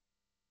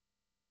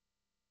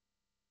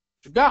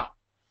to go.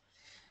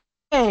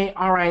 Okay,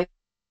 all right.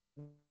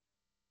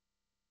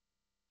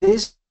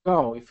 This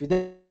go. If you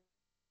did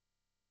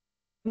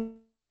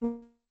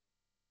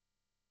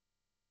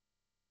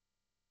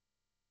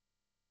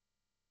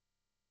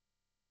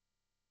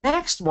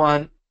next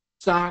one,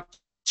 stock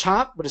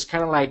top, but it's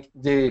kind of like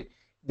the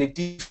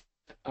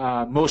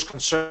most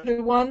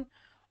conservative one,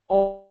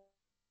 or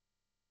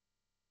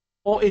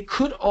it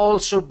could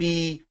also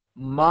be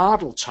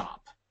model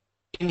top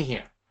in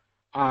here.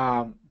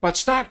 But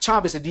stock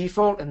top is the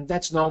default, and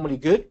that's normally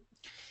good.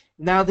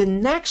 Now the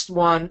next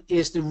one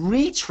is the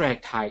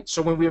retract height.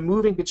 So when we're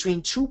moving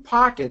between two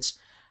pockets,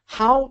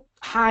 how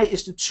high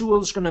is the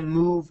tool going to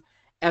move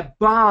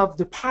above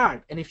the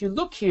part? And if you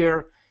look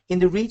here in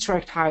the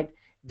retract height,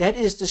 that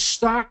is the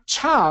stock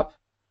top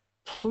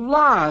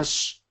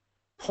plus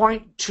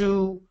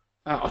 0.2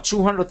 or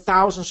 200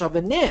 thousandths of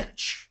an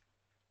inch,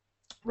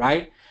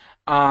 right?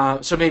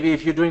 So maybe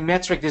if you're doing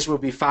metric, this will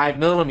be 5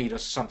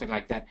 millimeters, something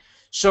like that.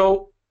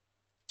 So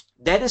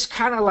that is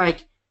kind of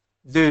like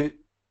the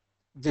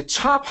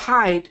top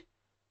height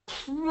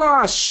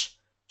plus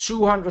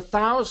 200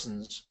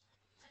 thousandths.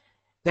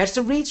 That's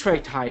the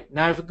retract height.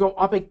 Now if we go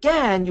up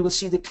again, you will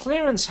see the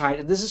clearance height,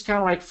 and this is kind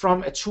of like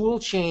from a tool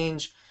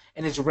change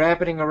and it's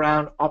wrapping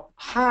around up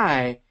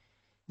high.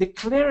 The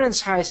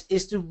clearance height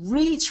is the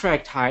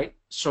retract height.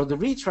 So the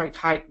retract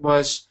height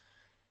was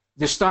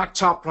the stock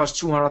top plus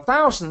 200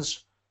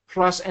 thousandths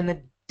plus an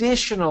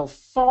additional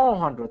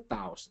 400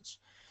 thousandths.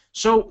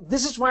 So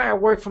this is why I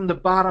work from the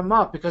bottom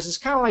up, because it's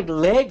kind of like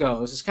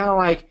Legos. It's kind of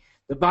like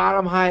the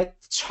bottom height,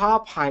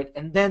 top height,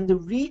 and then the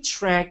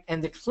retract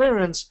and the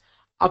clearance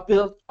are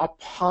built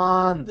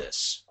upon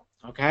this,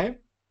 okay?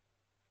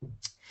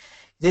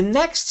 The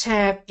next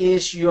tab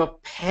is your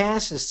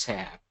passes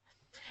tab.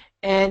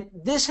 And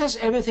this has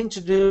everything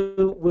to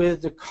do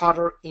with the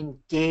cutter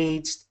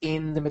engaged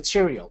in the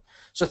material.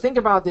 So think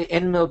about the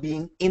end mill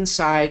being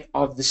inside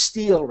of the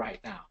steel right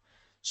now.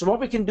 So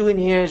what we can do in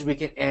here is we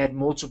can add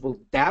multiple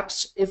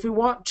depths if we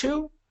want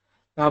to.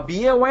 Now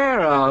be aware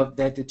of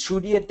that the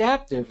 2D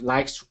adaptive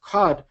likes to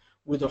cut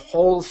with the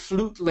whole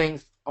flute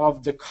length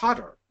of the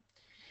cutter.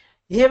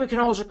 Here we can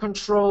also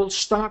control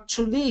stock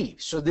to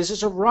leave. So this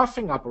is a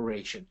roughing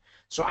operation.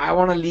 So I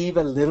want to leave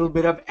a little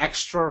bit of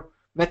extra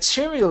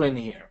material in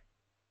here.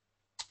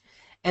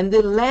 And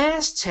the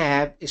last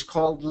tab is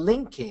called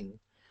linking.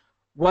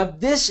 What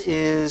this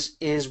is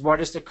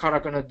what is the cutter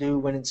going to do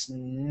when it's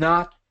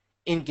not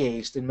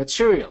engaged in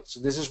material. So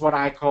this is what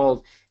I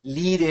call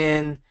lead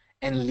in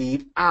and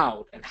lead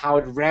out, and how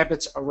it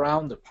rabbits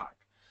around the part.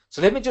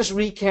 So let me just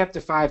recap the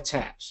 5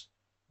 tabs.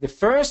 The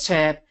first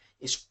tab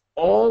is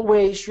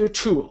always your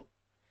tool.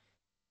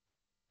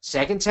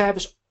 Second tab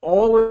is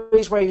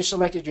always where you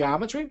select your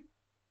geometry.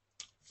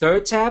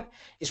 Third tab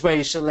is where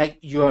you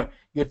select your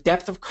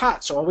depth of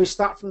cut. So always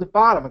start from the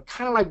bottom and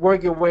kind of like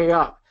work your way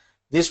up.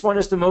 This one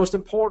is the most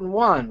important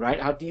one, right?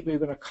 How deep are you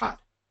going to cut?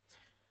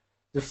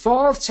 The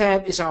fourth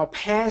tab is our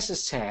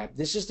passes tab.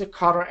 This is the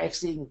cutter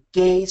actually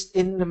engaged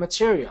in the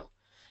material.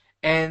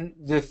 And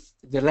the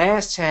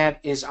last tab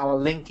is our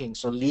linking,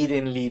 so lead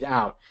in, lead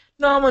out.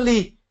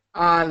 Normally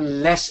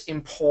less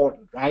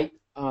important, right?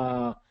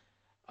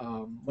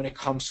 When it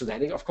comes to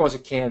that. Of course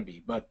it can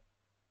be, but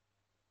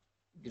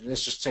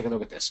let's just take a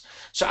look at this.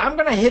 So I'm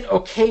going to hit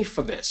OK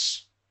for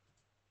this.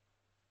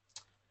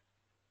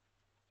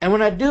 And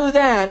when I do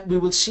that, we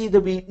will see that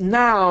we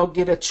now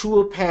get a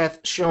tool path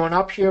showing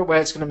up here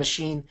where it's going to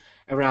machine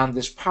around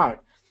this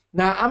part.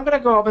 Now I'm going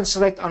to go up and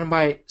select on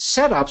my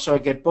setup so I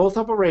get both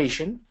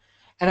operation,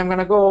 and I'm going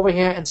to go over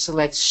here and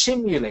select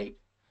simulate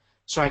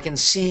so I can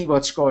see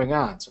what's going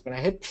on. So I'm going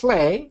to hit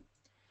play.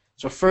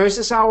 So first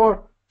is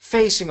our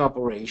facing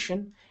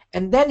operation,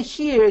 and then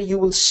here you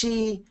will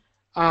see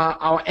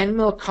our end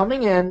mill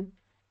coming in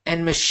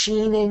and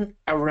machining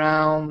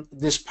around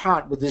this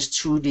part with this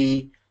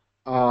 2D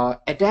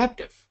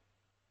adaptive.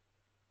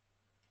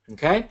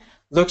 Okay,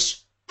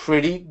 looks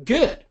pretty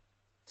good.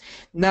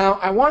 Now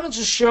I wanted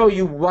to show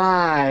you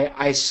why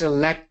I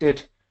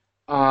selected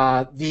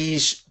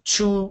these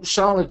 2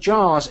 solid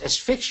jaws as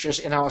fixtures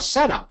in our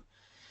setup.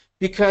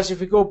 Because if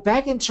we go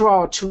back into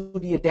our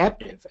 2D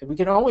adaptive, and we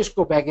can always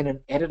go back in and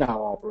edit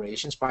our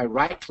operations by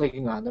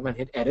right-clicking on them and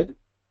hit edit,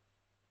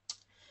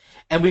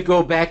 and we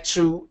go back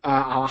to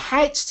our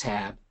heights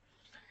tab,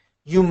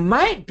 you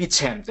might be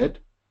tempted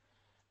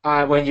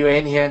when you're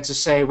in here and to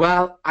say,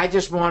 well, I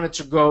just wanted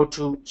to go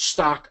to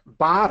stock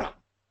bottom.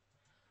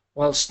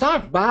 Well,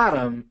 stock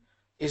bottom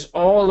is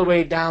all the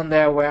way down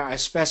there where I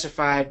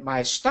specified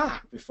my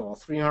stock before,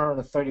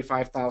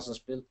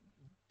 335,000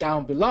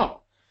 down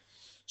below.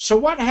 So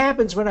what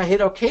happens when I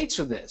hit OK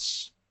to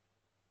this?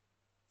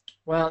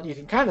 Well, you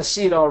can kind of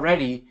see it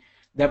already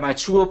that my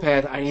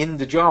toolpath are in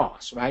the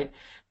jaws, right?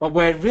 But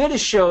where it really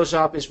shows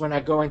up is when I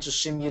go into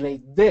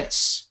simulate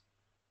this.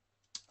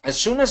 As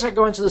soon as I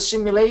go into the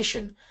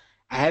simulation,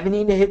 I haven't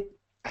even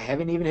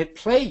hit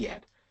play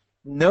yet.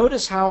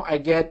 Notice how I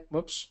get,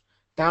 whoops,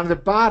 down at the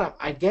bottom,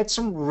 I get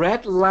some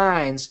red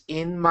lines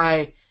in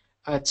my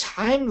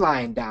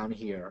timeline down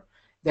here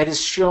that is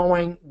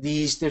showing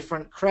these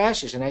different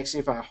crashes. And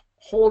actually, if I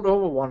hold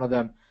over one of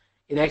them,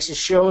 it actually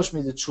shows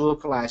me the tool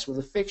collides with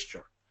a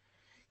fixture.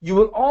 You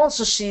will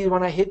also see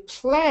when I hit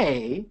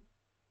play,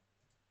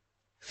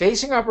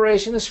 facing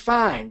operation is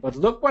fine, but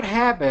look what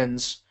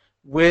happens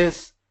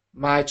with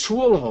my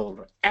tool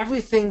holder.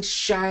 Everything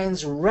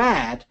shines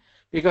red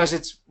because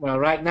it's, well,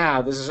 right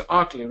now, this is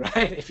ugly,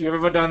 right? If you've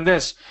ever done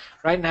this,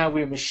 right now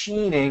we're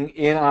machining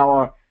in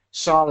our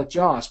solid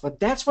jaws. But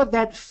that's what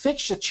that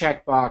fixture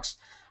checkbox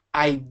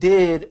I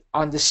did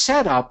on the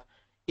setup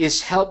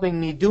is helping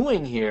me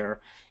doing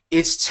here.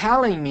 It's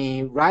telling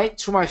me right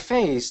to my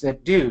face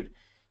that, dude,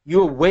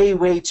 you're way,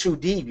 way too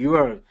deep. You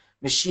are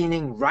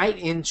machining right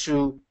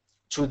into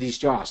these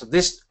jaws. So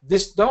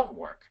this don't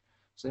work.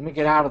 So let me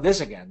get out of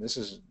this again. This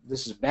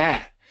is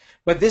bad.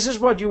 But this is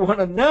what you want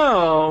to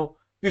know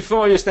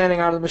before you're standing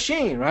out of the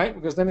machine, right?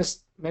 Because then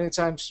it's many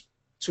times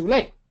too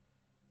late.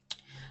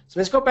 So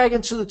let's go back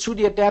into the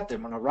 2D adaptive.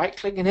 I'm going to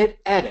right-click and hit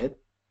Edit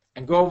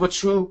and go over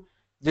to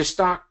the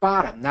stock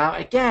bottom. Now,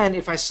 again,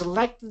 if I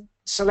select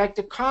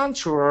the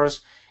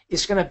contours,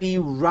 it's going to be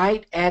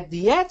right at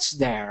the edge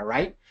there,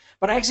 right?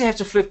 But I actually have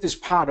to flip this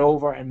part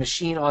over and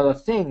machine other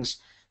things.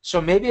 So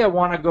maybe I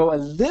want to go a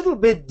little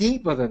bit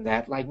deeper than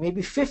that, like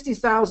maybe 50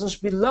 thousandths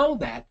below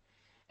that.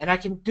 And I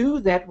can do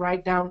that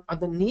right down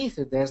underneath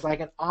it. There's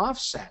like an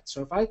offset.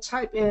 So if I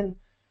type in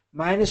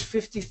minus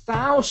 50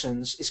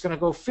 thousandths, it's going to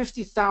go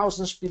 50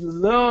 thousandths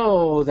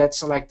below that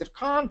selected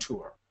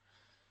contour.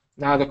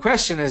 Now the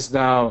question is,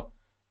 though,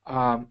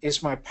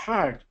 is my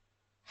part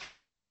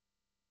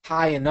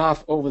high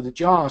enough over the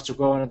jaws to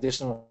go an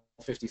additional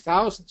 50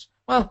 thousandths?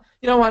 Well,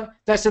 you know what?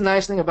 That's the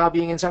nice thing about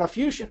being inside of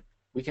Fusion.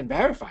 We can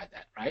verify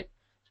that, right?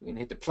 So we can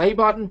hit the play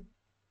button,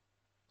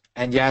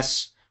 and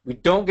yes, we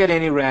don't get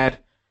any red.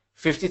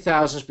 50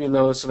 thousandths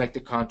below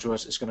selected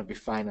contours is going to be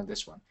fine on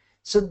this one.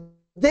 So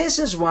this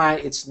is why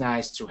it's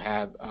nice to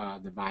have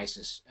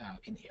devices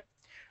in here.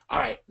 All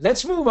right,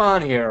 let's move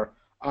on here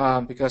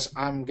because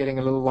I'm getting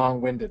a little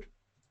long-winded.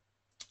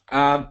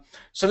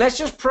 So let's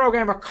just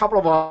program a couple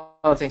of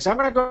other things. I'm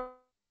going to go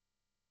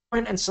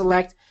in and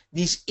select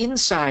these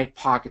inside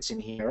pockets in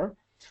here.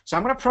 So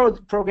I'm going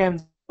to program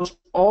those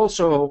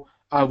also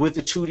with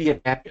the 2D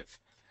adaptive.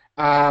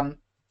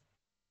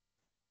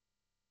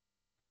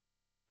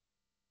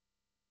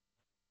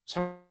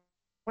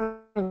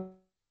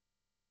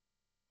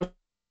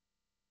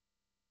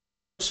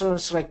 So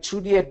select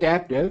 2D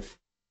adaptive.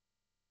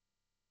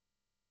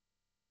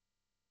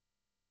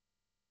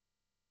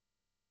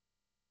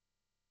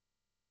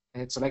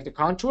 And select the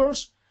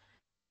contours.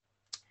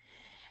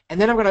 And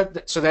then I'm going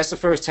to, so that's the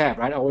first tab,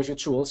 right? Always your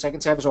tool.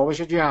 Second tab is always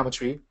your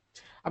geometry.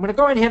 I'm going to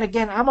go in here, and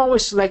again, I'm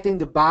always selecting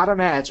the bottom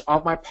edge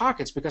of my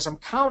pockets because I'm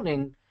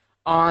counting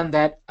on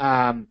that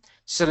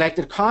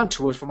selected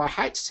contours for my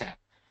heights tab.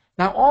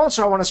 Now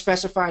also I want to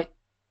specify,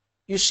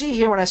 you see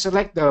here when I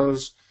select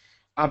those,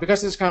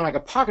 because it's kind of like a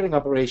pocketing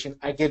operation,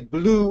 I get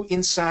blue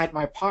inside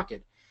my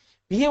pocket.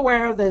 Be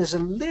aware there's a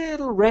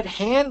little red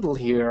handle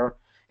here,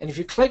 and if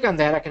you click on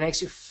that, I can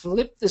actually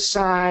flip the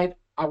side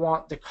I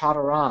want the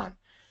cutter on.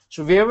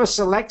 So if you ever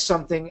select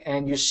something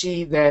and you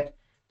see that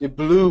the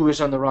blue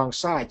is on the wrong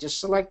side, just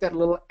select that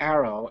little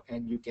arrow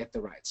and you get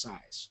the right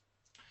size.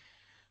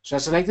 So I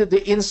selected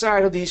the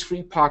inside of these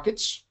three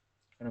pockets.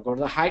 I'm going to go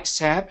to the Heights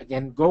tab.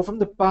 Again, go from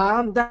the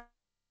bottom down,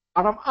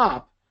 bottom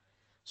up.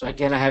 So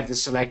again, I have the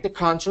select the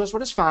contours,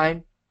 what is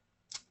fine.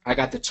 I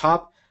got the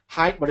top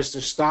height, what is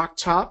the stock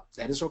top?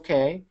 That is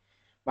okay.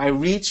 My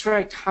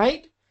retract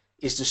height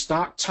is the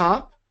stock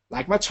top,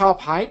 like my top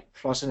height,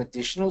 plus an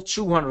additional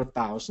 200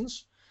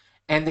 thousandths.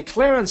 And the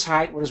clearance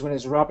height, what is when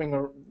it's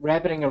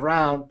rabbiting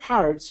around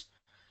parts,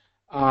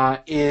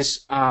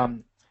 is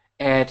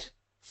at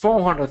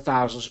 400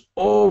 thousandths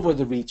over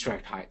the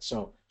retract height.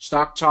 So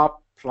stock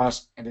top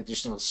plus an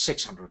additional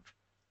 600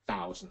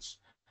 thousandths.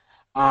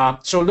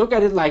 So look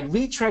at it like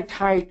retract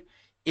height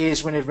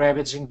is when it's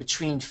rabbiting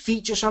between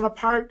features on a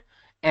part,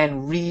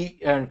 and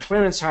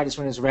clearance height is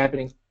when it's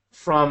rabbiting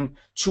from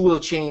tool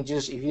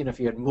changes, even if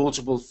you had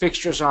multiple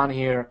fixtures on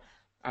here,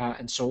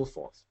 and so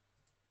forth.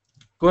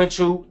 Going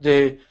to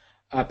the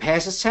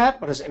Passes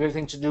tab, what has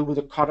everything to do with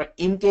the cutter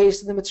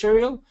engaged in the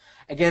material.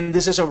 Again,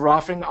 this is a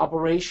roughing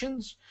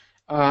operations.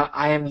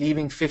 I am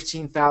leaving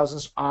 15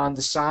 thousandths on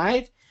the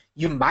side.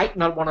 You might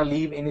not want to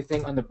leave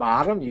anything on the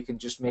bottom. You can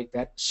just make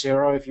that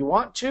 0 if you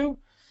want to.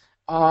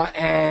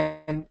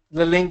 And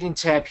the linking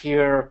tab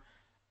here,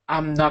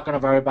 I'm not going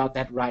to worry about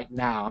that right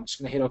now. I'm just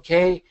going to hit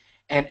OK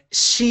and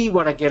see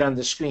what I get on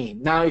the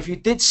screen. Now, if you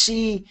did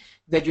see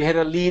that you had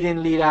a lead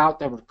in, lead out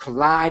that would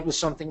collide with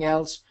something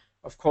else,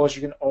 of course,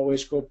 you can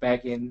always go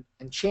back in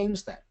and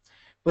change that.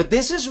 But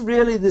this is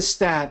really the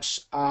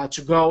steps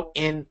to go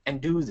in and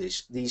do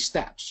these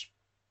steps.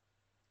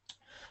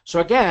 So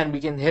again, we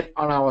can hit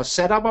on our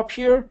setup up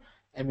here,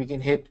 and we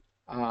can hit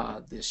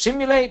the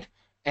simulate,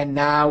 and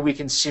now we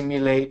can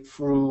simulate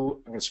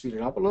through, I'm going to speed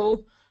it up a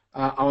little,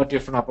 our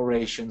different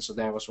operations. So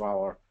that was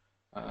our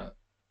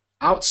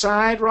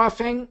outside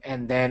roughing,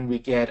 and then we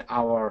get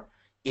our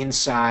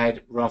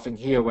inside roughing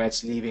here where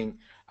it's leaving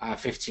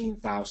 15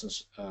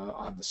 thousandths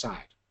on the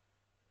side.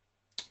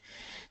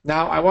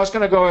 Now I was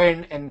going to go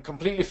in and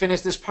completely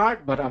finish this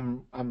part, but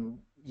I'm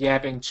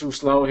yapping too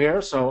slow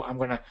here, so I'm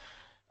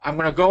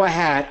gonna go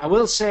ahead. I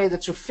will say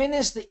that to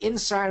finish the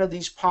inside of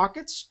these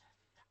pockets,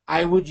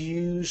 I would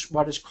use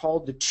what is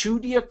called the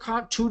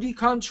 2D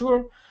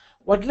contour,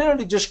 what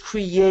literally just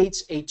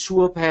creates a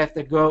toolpath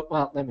that go,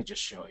 well, let me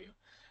just show you.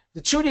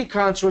 The 2D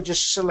contour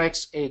just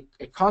selects a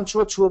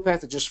contour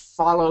toolpath that just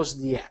follows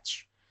the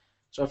edge.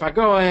 So if I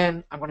go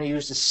in, I'm going to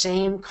use the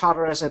same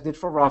color as I did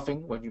for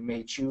roughing, what you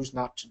may choose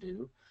not to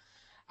do.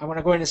 I'm going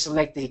to go in and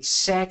select the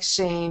exact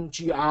same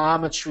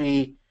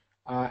geometry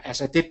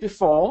as I did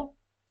before.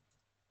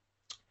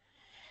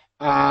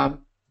 The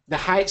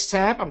heights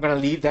tab, I'm going to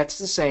leave that's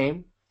the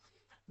same.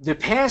 The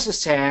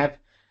passes tab,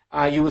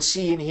 you will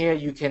see in here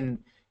you can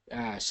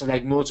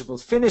select multiple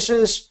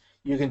finishes.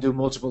 You can do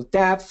multiple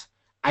depth.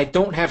 I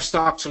don't have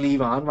stock to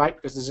leave on, right,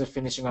 because this is a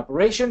finishing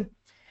operation.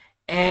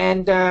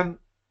 And I'm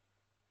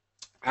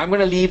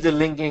going to leave the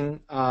linking,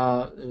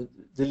 the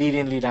lead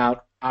in, lead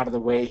out of the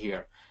way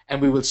here.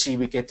 And we will see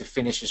we get the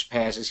finishes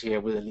passes here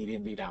with a lead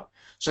in, lead out.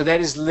 So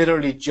that is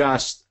literally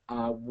just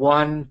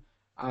one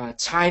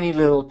tiny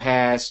little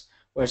pass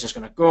where it's just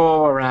going to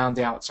go around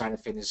the outside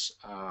and finish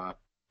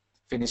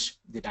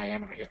the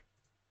diameter here.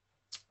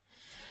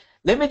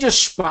 Let me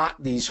just spot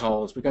these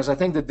holes because I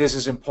think that this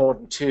is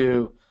important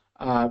too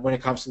when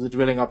it comes to the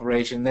drilling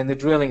operation. Then the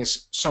drilling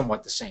is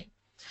somewhat the same.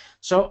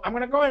 So I'm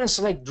going to go in and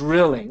select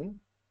drilling.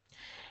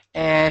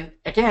 And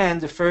again,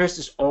 the first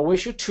is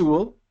always your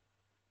tool.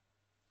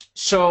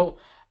 So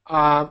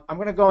I'm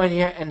going to go in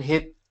here and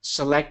hit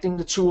selecting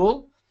the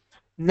tool.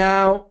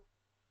 Now,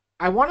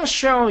 I want to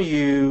show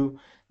you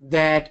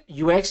that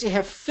you actually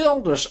have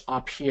filters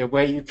up here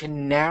where you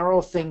can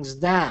narrow things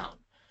down.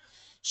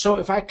 So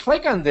if I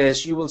click on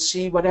this, you will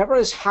see whatever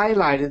is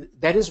highlighted,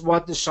 that is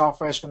what the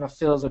software is going to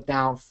filter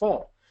down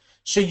for.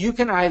 So you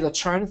can either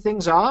turn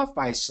things off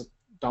by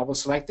double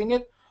selecting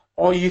it,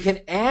 or you can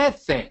add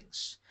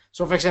things.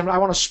 So for example, I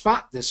want to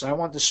spot this, so I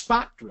want the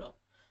spot drill.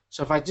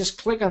 So if I just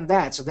click on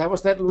that, so that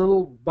was that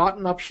little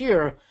button up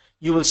here,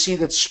 you will see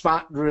that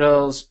spot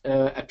drills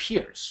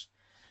appears.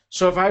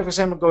 So if I, for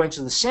example, go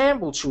into the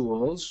sample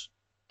tools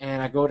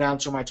and I go down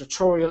to my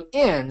tutorial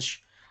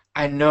inch,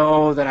 I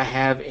know that I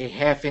have a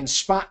 1/2 inch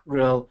spot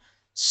drill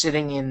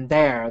sitting in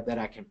there that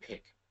I can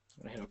pick.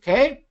 I'm going to hit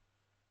OK.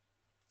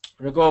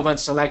 I'm going to go over and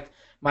select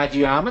my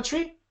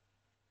geometry.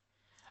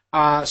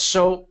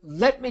 So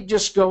let me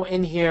just go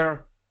in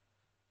here.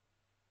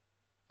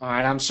 All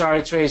right, I'm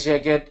sorry, Tracy, I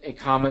get a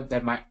comment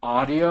that my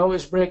audio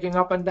is breaking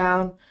up and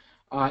down.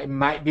 It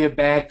might be a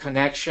bad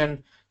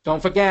connection.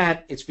 Don't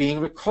forget, it's being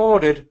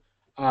recorded,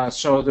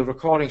 so the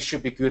recording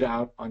should be good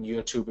out on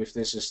YouTube if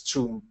this is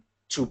too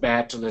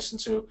bad to listen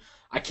to.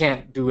 I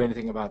can't do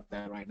anything about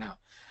that right now.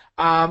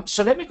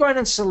 So let me go ahead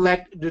and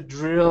select the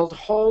drilled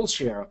holes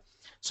here.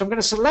 So I'm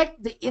going to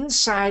select the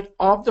inside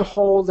of the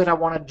hole that I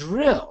want to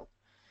drill.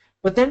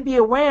 But then be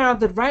aware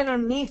that right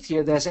underneath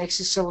here, there's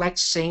actually select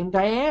same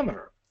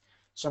diameter.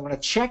 So I'm going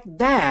to check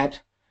that,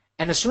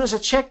 and as soon as I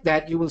check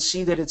that, you will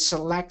see that it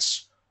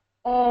selects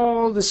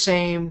all the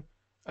same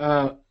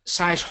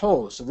size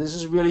holes. So this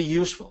is really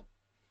useful.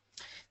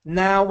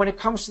 Now, when it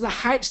comes to the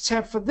heights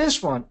tab for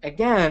this one,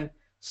 again,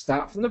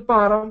 start from the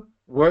bottom,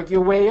 work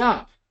your way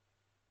up.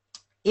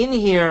 In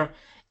here,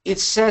 it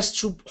says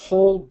to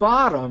hold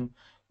bottom.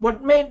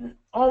 What may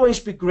always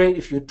be great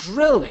if you're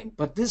drilling,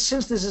 but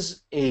since this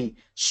is a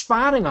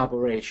spotting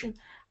operation,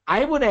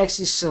 I would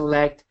actually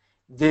select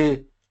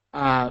the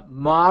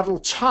model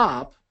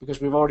top, because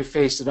we've already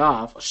faced it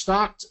off,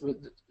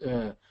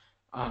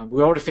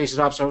 we already faced it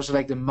off, so I will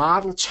select the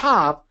model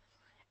top,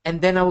 and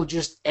then I will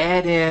just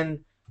add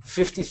in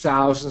 50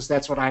 thousandths.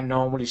 That's what I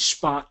normally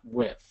spot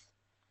with.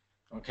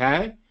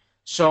 Okay?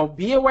 So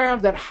be aware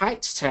of that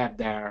heights tab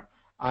there.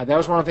 That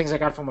was one of the things I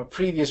got from a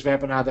previous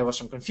webinar there was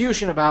some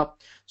confusion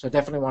about, so I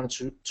definitely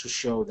wanted to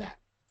show that.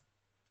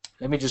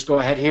 Let me just go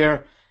ahead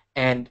here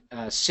and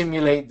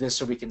simulate this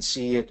so we can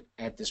see it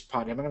at this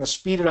part. I'm going to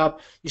speed it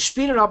up. You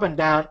speed it up and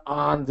down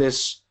on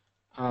this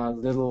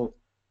little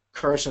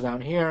cursor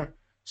down here.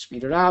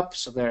 Speed it up.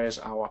 So there's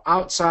our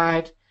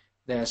outside.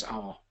 There's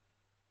our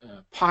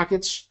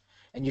pockets.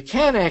 And you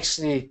can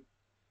actually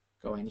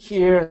go in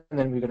here, and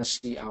then we're going to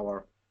see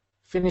our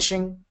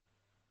finishing.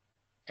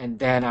 And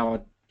then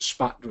our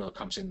spot drill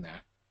comes in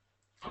there.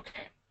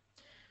 Okay.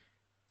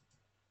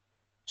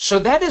 So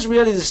that is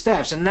really the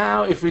steps. And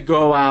now if we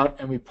go out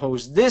and we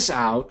post this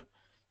out,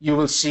 you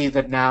will see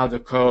that now the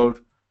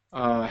code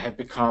have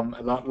become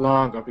a lot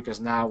longer,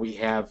 because now we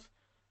have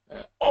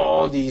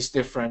all these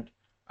different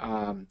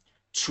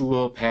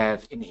tool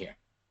paths in here.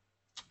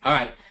 All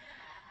right.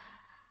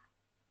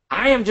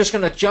 I am just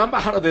going to jump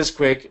out of this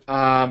quick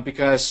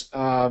because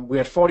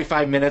we're at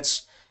 45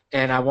 minutes,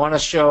 and I want to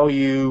show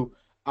you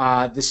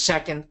the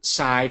second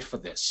side for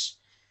this.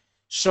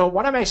 So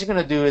what I'm actually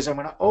going to do is I'm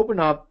going to open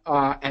up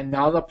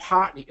another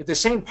part, the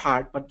same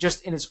part, but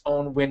just in its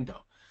own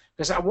window,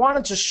 because I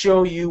wanted to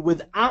show you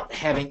without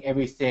having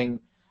everything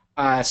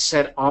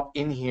set up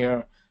in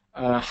here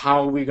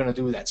how we're going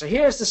to do that. So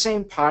here's the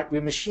same part. We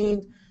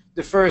machined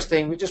the first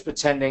thing. We're just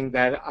pretending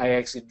that I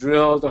actually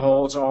drilled the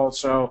holes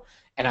also,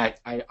 and I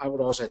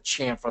would also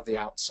chamfer the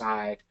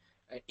outside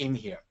in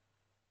here.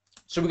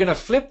 So we're going to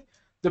flip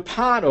the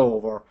part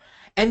over.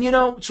 And you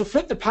know, to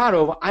flip the part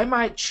over, I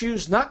might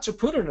choose not to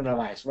put it in a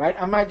vise, right?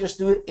 I might just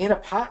do it in a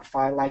part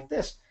file like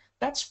this.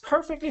 That's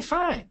perfectly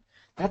fine.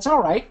 That's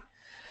all right.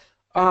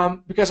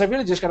 Because I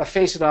really just got to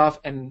face it off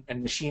and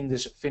machine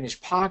this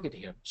finished pocket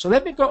here. So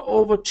let me go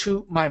over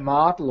to my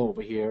model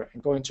over here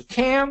and go into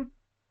CAM.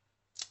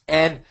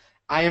 And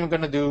I am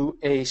going to do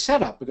a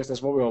setup, because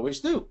that's what we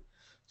always do.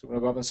 So I'm going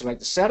to go up and select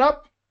the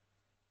setup.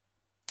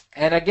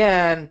 And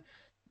again,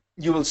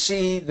 you will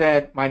see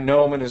that my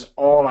gnomon is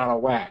all out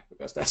of whack,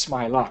 because that's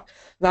my luck.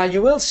 Now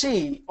you will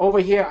see over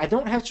here, I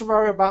don't have to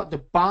worry about the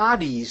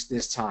bodies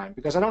this time,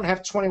 because I don't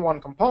have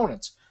 21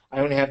 components. I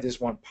only have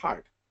this one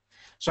part.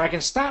 So I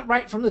can start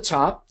right from the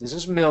top. This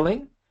is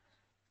milling.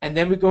 And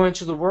then we go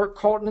into the work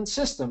coordinate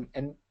system.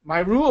 And my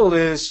rule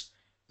is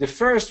the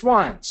first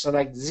one,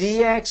 select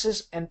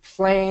Z-axis and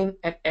plane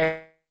and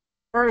X.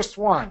 First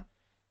one,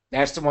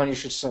 that's the one you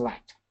should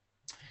select.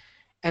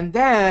 And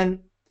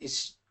then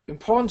it's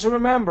important to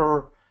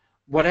remember,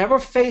 whatever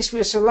face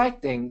we're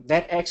selecting,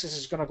 that axis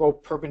is going to go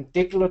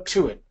perpendicular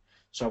to it.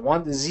 So I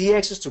want the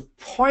Z-axis to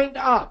point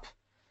up.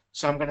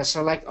 So I'm going to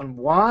select on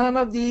one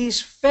of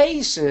these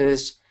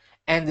faces,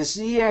 and the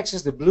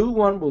Z-axis, the blue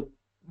one,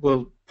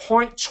 will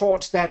point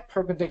towards that,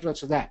 perpendicular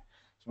to that.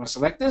 So I'm going to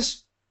select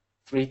this,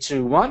 3,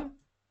 2, 1,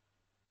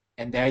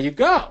 and there you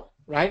go.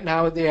 Right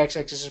now the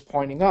X-axis is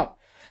pointing up.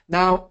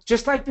 Now,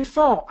 just like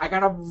before, I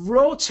got to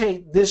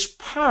rotate this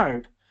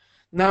part.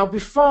 Now,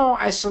 before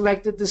I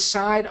selected the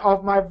side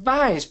of my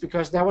vise,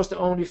 because that was the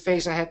only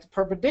face I had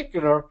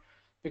perpendicular,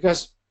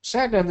 because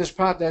sadly on this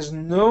part there's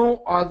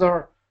no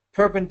other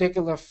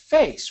perpendicular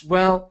face.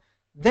 Well,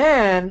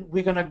 then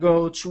we're going to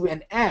go to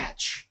an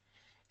edge.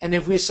 And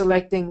if we're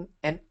selecting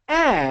an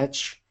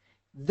edge,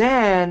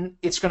 then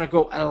it's going to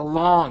go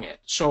along it.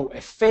 So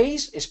a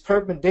face is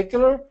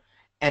perpendicular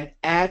and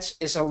edge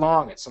is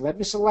along it. So let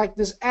me select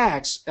this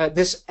edge,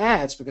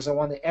 because I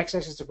want the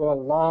x-axis to go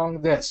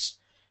along this.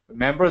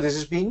 Remember, this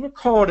is being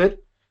recorded.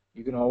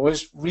 You can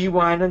always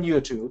rewind on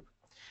YouTube.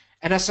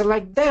 And I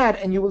select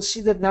that, and you will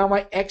see that now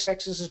my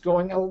x-axis is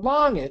going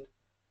along it,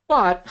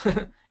 but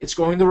it's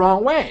going the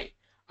wrong way.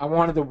 I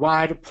wanted the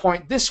y to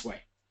point this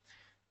way.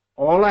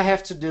 All I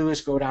have to do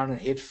is go down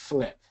and hit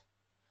flip.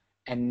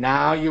 And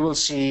now you will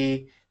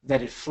see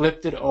that it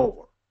flipped it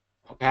over.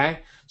 Okay?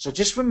 So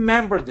just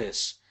remember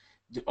this.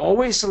 You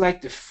always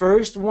select the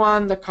first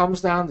one that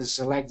comes down. To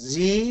select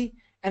Z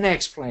and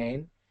X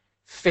plane.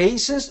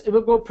 Faces, it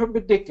will go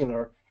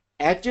perpendicular.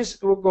 Edges,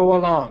 it will go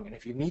along. And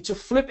if you need to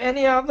flip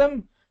any of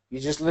them, you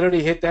just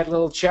literally hit that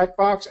little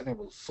checkbox and it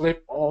will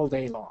flip all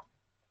day long.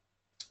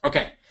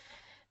 Okay.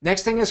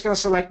 Next thing is going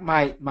to select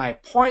my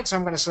point. So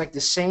I'm going to select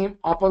the same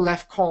upper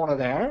left corner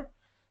there.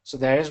 So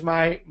there's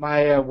my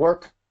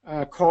work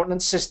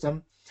coordinate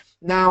system.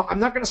 Now, I'm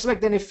not going to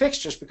select any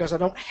fixtures because I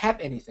don't have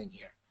anything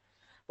here.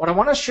 What I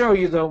want to show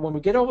you, though, when we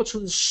get over to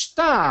the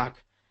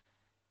stock,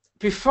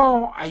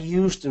 before I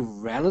used the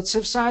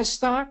relative size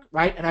stock,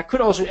 right? And I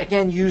could also,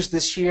 again, use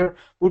this here,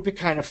 would be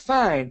kind of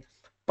fine.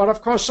 But,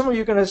 of course, some of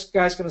you guys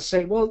going to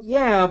say, well,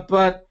 yeah,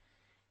 but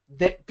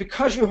that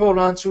because you hold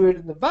on to it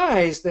in the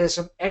vise, there's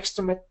some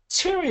extra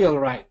material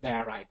right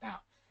there right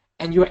now.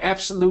 And you're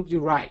absolutely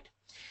right.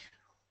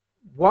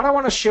 What I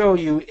want to show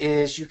you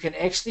is you can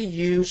actually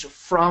use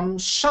from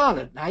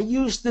solid. Now, I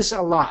use this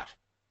a lot.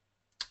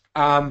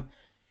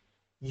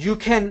 You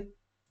can,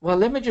 well,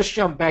 let me just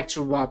jump back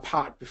to our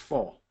part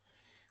before.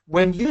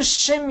 When you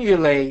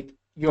simulate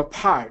your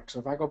part, so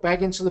if I go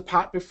back into the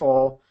part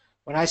before,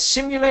 when I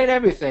simulate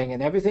everything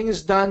and everything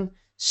is done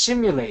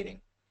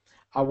simulating,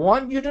 I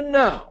want you to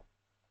know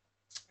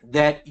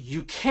that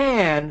you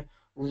can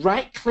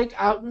right-click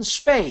out in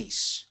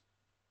space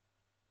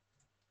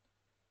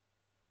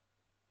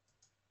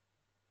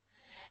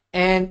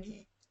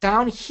and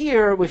down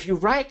here, if you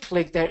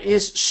right-click, there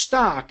is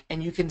stock,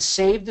 and you can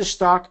save the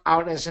stock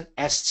out as an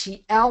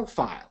STL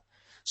file.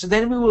 So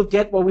then we will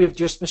get what we have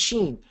just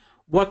machined,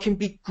 what can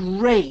be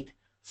great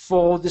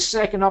for the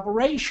second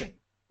operation,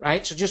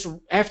 right? So just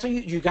after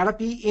you got to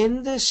be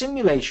in the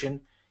simulation,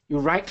 you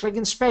right-click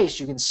in space,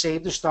 you can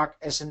save the stock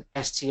as an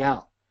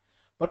STL.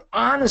 But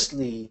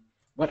honestly,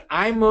 what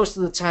I most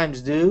of the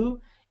times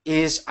do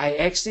is I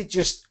actually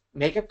just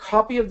make a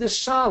copy of this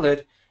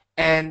solid,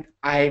 and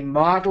I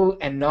model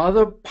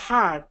another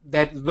part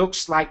that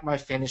looks like my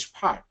finished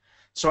part.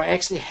 So I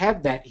actually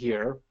have that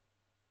here.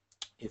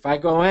 If I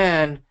go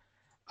in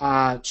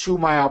to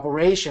my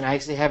operation, I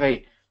actually have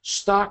a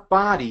stock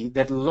body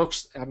that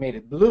looks, I made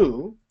it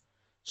blue,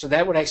 so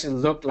that would actually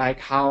look like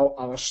how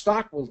our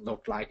stock will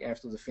look like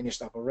after the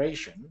finished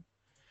operation.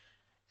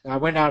 And I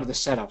went out of the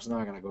setup, so now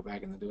I'm going to go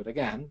back and do it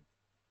again.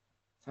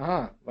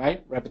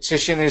 Right?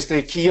 Repetition is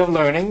the key of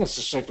learning, as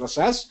the circular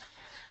says.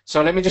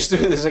 So let me just do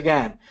this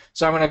again.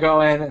 So I'm going to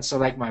go in and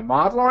select my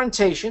model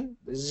orientation,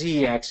 the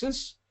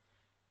z-axis.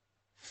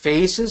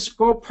 Faces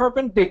go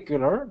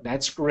perpendicular.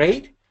 That's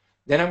great.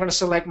 Then I'm going to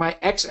select my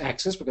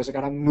x-axis because I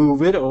got to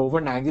move it over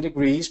 90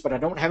 degrees, but I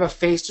don't have a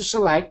face to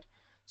select.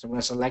 So I'm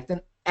going to select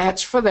an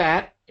X for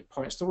that. It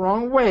points the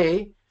wrong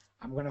way.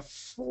 I'm going to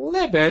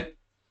flip it,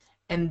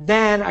 and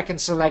then I can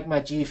select my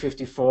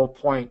G54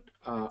 point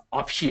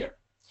up here.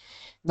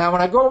 Now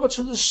when I go over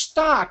to the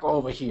stock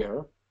over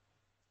here,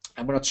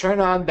 I'm going to turn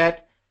on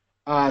that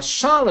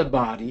solid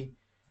body.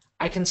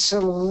 I can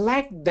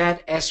select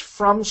that as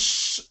from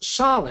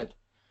solid.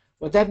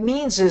 What that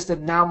means is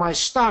that now my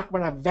stock,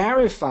 when I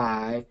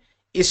verify,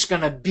 is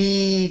going to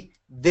be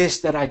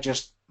this that I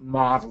just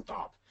modeled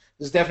up.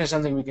 This is definitely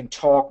something we can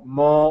talk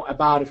more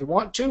about if you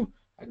want to.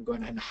 I can go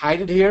ahead and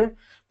hide it here.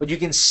 But you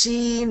can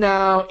see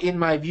now in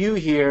my view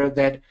here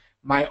that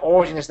my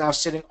origin is now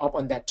sitting up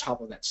on that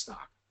top of that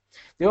stock.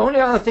 The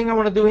only other thing I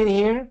want to do in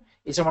here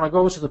is I want to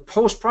go to the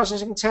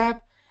post-processing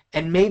tab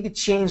and maybe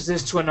change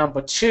this to a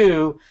number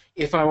 2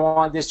 if I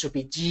want this to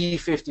be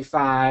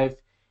G55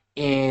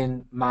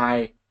 in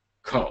my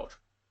code.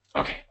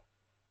 Okay.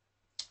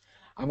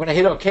 I'm going to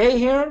hit OK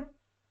here,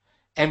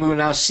 and we will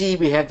now see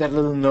we have that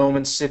little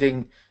gnomon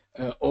sitting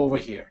over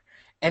here.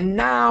 And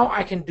now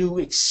I can do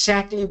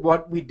exactly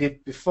what we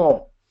did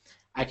before.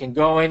 I can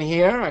go in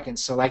here, I can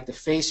select the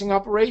facing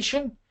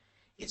operation.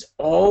 It's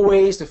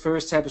always, the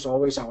first tab is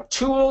always our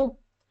tool.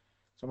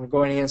 So I'm going to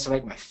go in here and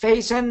select my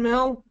face end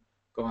mill,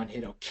 go and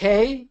hit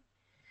OK.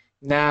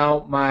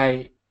 Now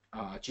my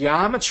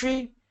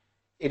geometry,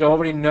 it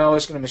already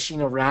knows it's going to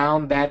machine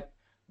around that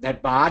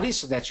body,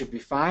 so that should be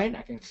fine.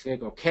 I can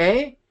click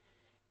OK.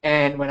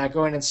 And when I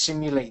go in and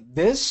simulate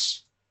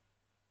this,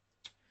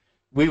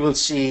 we will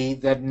see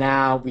that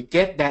now we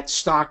get that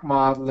stock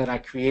model that I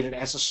created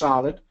as a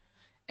solid,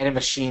 and it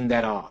machined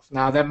that off.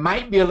 Now there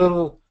might be a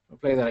little, I'll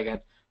play that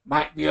again,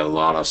 might be a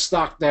lot of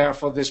stock there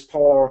for this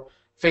poor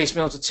face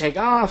mill to take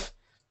off.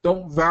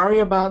 Don't worry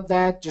about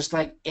that, just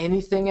like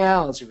anything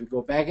else. If we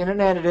go back in and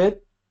edit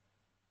it,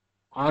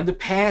 on the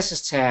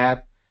passes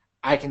tab,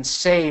 I can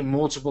say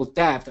multiple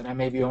depth, and I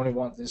maybe only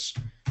want this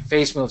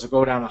face mill to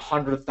go down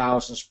 100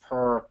 thousandths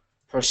per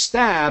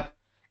step,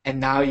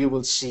 and now you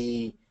will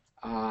see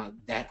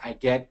that I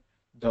get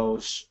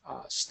those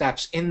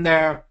steps in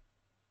there,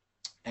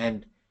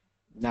 and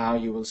now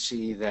you will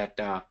see that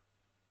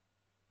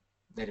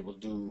that it will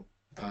do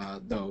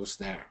those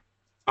there.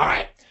 All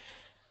right.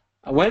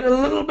 I went a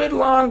little bit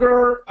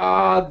longer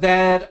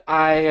than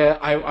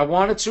I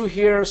wanted to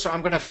here, so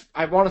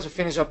I wanted to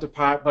finish up the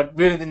part, but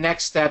really the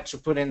next step to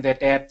put in the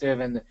adaptive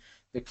and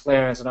the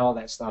clearance and all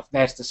that stuff,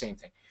 that's the same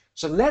thing.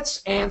 So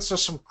let's answer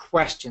some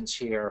questions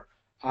here,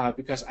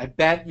 because I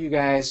bet you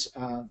guys,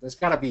 there's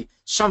got to be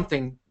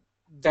something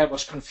that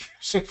was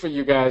confusing for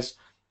you guys.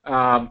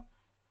 I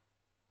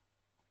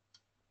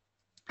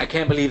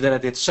can't believe that I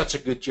did such a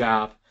good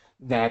job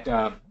that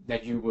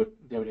that you would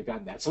have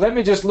gotten that. So let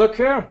me just look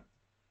here.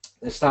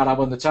 Let's start up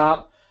on the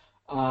top.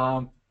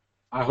 I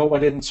hope I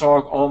didn't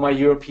talk all my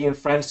European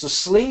friends to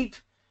sleep.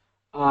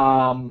 We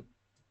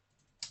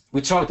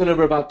talked a little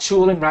bit about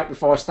tooling right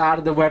before I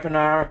started the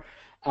webinar.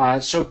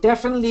 So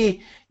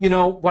definitely, you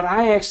know, what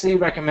I actually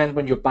recommend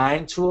when you're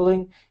buying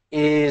tooling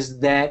is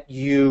that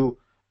you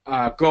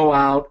go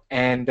out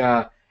and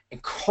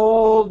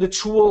call the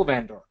tool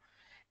vendor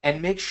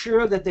and make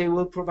sure that they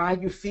will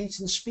provide you feeds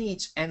and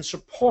speeds and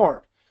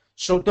support.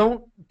 So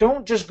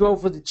don't just go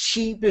for the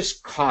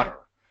cheapest cutter.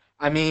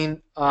 I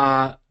mean,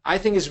 I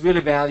think it's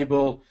really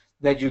valuable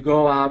that you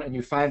go out and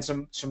you find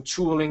some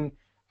tooling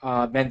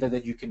vendor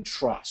that you can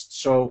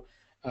trust. So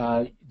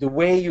the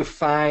way you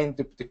find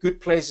the good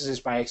places is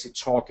by actually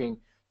talking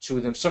to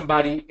them.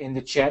 Somebody in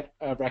the chat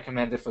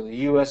recommended, for the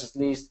US at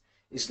least,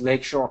 is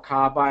Lakeshore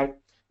Carbide.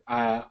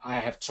 I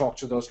have talked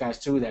to those guys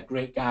too. They're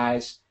great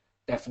guys.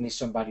 Definitely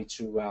somebody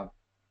to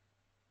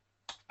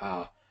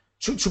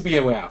be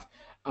aware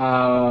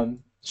of.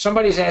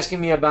 Somebody's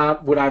asking me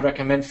about, would I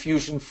recommend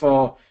Fusion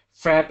for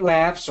fab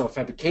labs or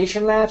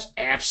fabrication labs?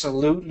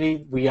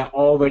 Absolutely. We are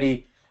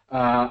already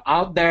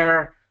out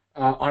there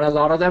on a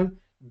lot of them.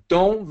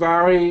 Don't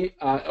worry.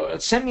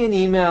 Send me an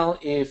email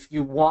if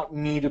you want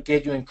me to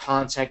get you in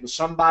contact with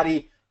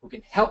somebody who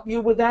can help you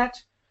with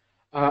that.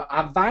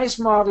 Are Vice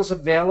models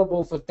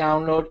available for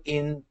download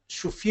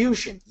into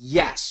Fusion?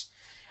 Yes.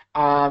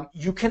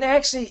 You can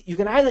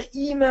either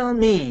email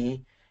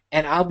me,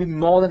 and I'll be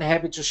more than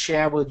happy to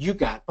share what you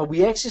got. But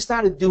we actually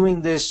started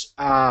doing this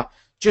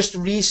just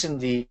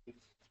recently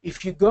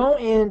if you go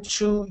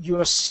into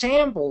your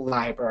sample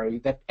library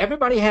that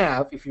everybody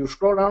have, if you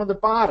scroll down to the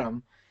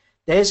bottom,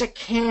 there's a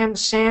CAM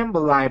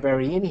sample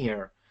library in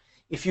here.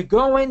 If you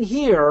go in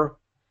here,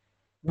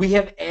 we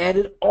have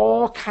added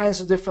all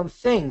kinds of different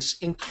things,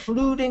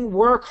 including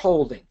work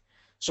holding.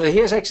 So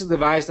here's actually the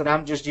device that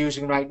I'm just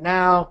using right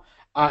now,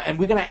 and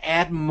we're going to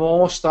add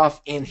more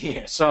stuff in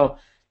here. So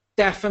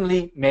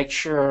definitely make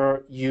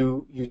sure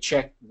you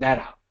check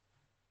that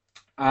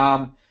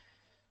out.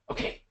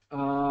 Okay.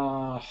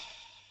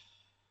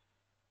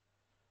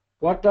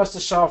 What does the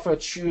software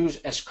choose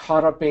as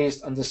cutter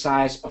based on the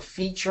size of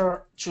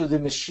feature to the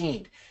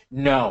machine?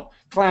 No,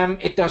 Clem,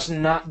 it does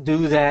not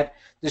do that.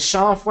 The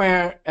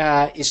software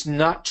is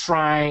not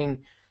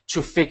trying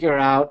to figure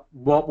out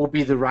what will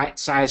be the right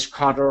size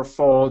cutter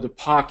for the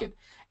pocket.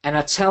 And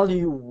I'll tell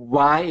you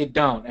why it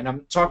don't. And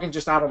I'm talking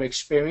just out of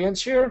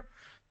experience here,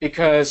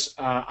 because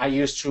I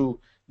used to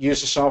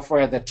use a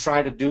software that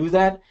tried to do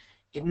that.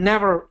 It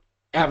never,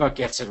 ever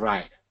gets it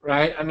right,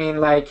 right? I mean,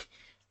 like,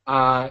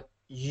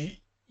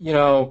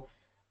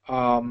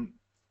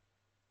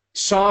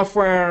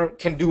 software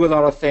can do a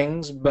lot of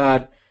things,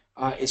 but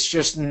it's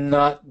just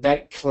not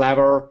that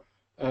clever,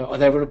 or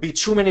there will be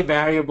too many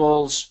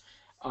variables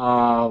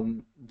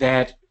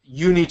that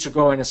you need to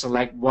go in and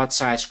select what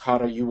size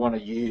cutter you want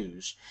to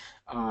use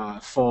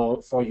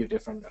for your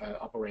different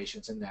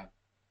operations in that.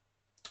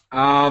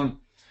 All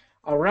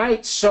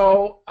right,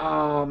 so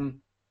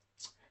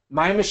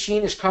my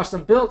machine is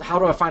custom built. How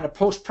do I find a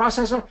post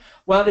processor?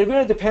 Well, it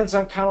really depends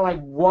on kind of like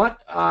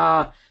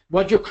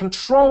what your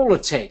controller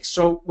takes.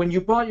 So when you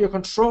bought your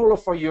controller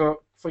for your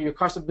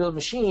custom built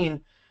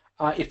machine,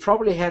 it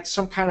probably had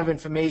some kind of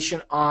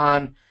information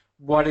on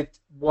what it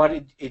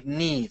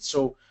needs.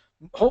 So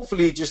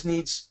hopefully it just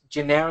needs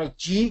generic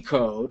G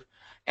code,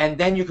 and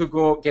then you could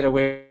go get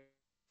away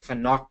with a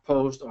NOC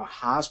post or a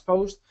Haas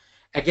post.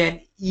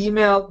 Again,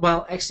 email.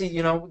 Well, actually,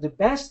 the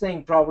best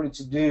thing probably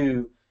to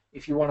do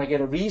if you want to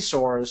get a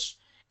resource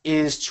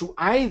is to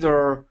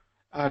either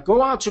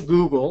go out to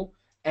Google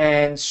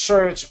and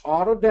search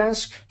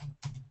Autodesk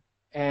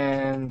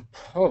and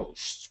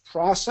post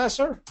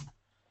processor,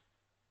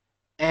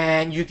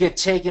 and you get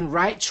taken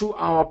right to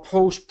our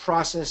post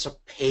processor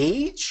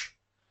page,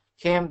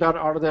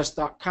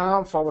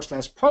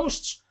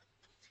 cam.autodesk.com/posts.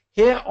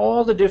 Here are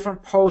all the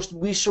different posts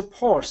we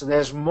support. So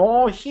there's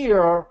more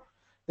here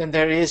than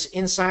there is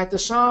inside the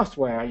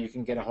software you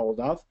can get a hold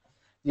of.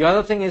 The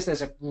other thing is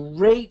there's a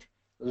great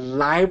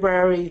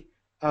library,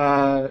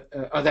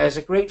 there's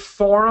a great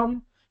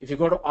forum. If you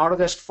go to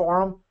Autodesk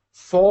forum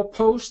for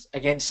posts,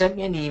 again, send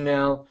me an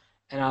email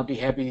and I'll be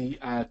happy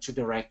to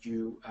direct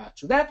you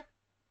to that.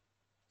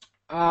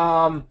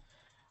 All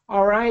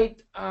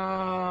right.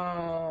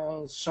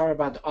 Sorry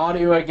about the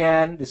audio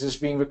again. This is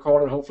being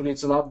recorded. Hopefully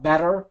it's a lot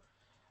better.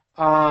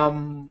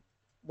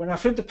 When I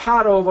flipped the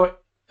part over,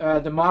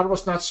 the model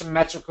was not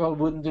symmetrical.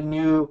 Wouldn't the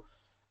new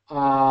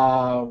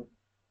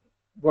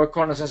work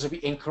corner sensor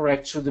be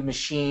incorrect to the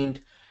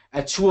machined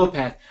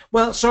toolpath?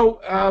 Well,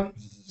 so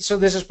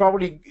this is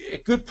probably a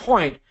good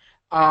point.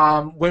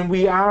 When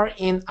we are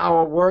in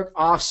our work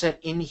offset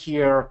in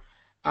here,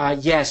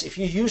 yes, if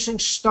you're using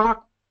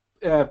stock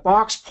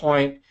box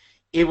point,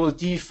 it will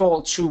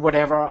default to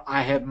whatever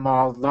I have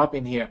modeled up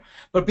in here.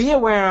 But be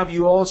aware of,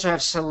 you also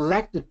have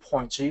selected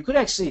points. So you could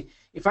actually,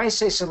 if I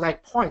say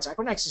select points, I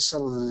could actually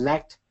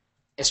select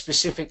a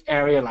specific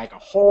area like a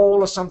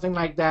hole or something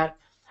like that.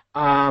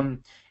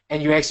 And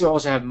you actually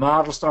also have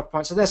model stock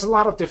points. So there's a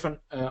lot of different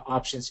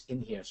options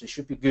in here. So it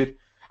should be good.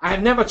 I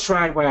have never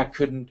tried where I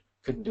couldn't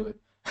do it.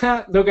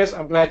 Lucas,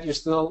 I'm glad you're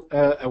still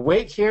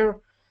awake here.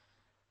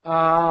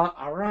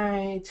 All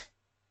right.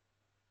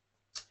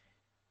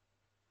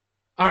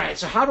 All right.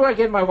 So how do I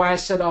get my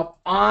wires set up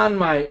on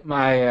my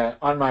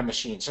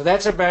machine? So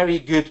that's a very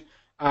good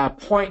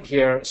point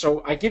here.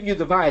 So I give you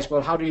the device.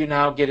 Well, how do you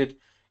now get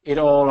it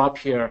all up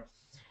here?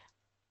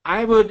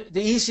 The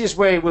easiest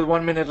way with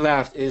 1 minute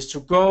left is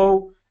to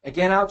go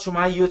again out to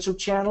my YouTube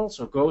channel.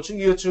 So go to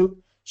YouTube,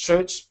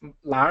 search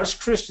Lars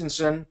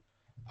Christensen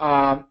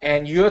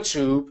and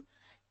YouTube,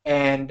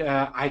 and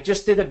I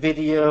just did a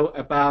video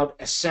about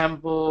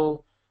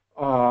assemble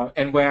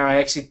and where I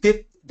actually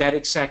did that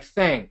exact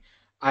thing.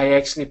 I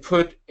actually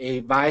put a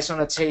vise on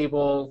a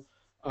table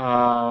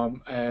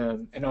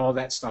and all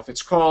that stuff.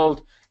 It's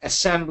called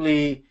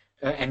assembly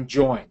and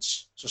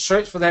joints. So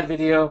search for that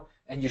video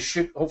and you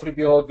should hopefully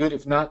be all good.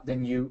 If not,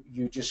 then you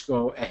just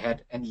go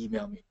ahead and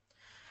email me.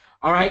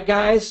 All right,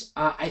 guys,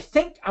 I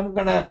think I'm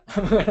gonna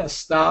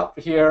stop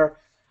here.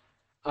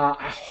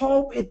 I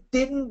hope it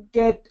didn't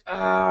get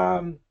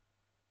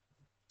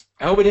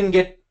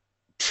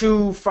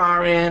too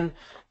far in,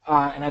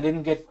 and I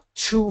didn't get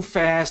too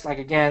fast. Like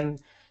again,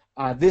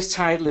 this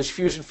title is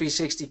Fusion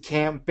 360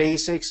 CAM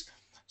Basics.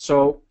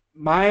 So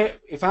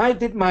if I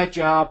did my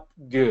job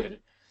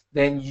good,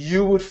 then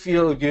you would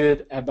feel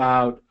good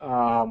about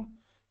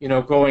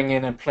going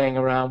in and playing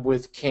around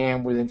with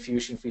CAM within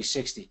Fusion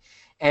 360.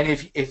 And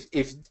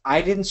if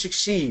I didn't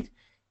succeed,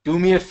 do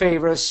me a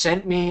favor,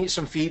 send me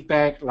some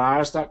feedback,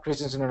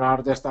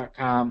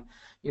 lars.christensen@autodesk.com.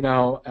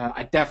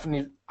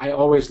 I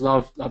always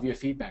love your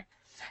feedback.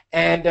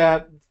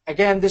 And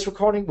again, this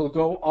recording will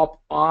go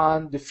up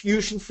on the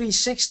Fusion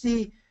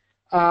 360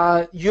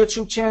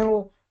 YouTube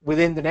channel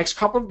within the next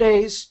couple of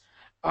days,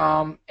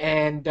 and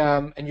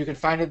you can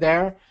find it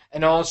there.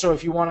 And also,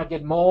 if you want to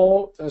get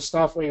more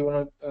stuff, where you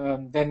want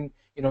to, then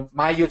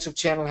my YouTube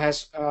channel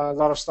has a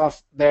lot of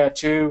stuff there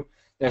too.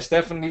 There's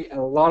definitely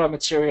a lot of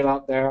material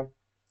out there.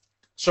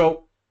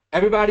 So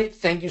everybody,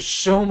 thank you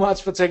so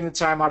much for taking the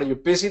time out of your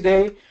busy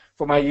day.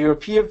 For my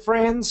European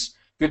friends,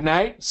 good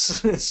night,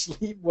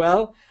 sleep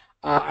well.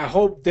 I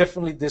hope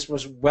definitely this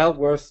was well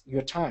worth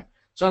your time.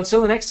 So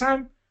until the next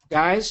time,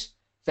 guys,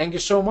 thank you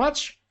so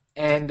much,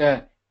 and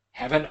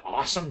have an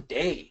awesome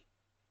day.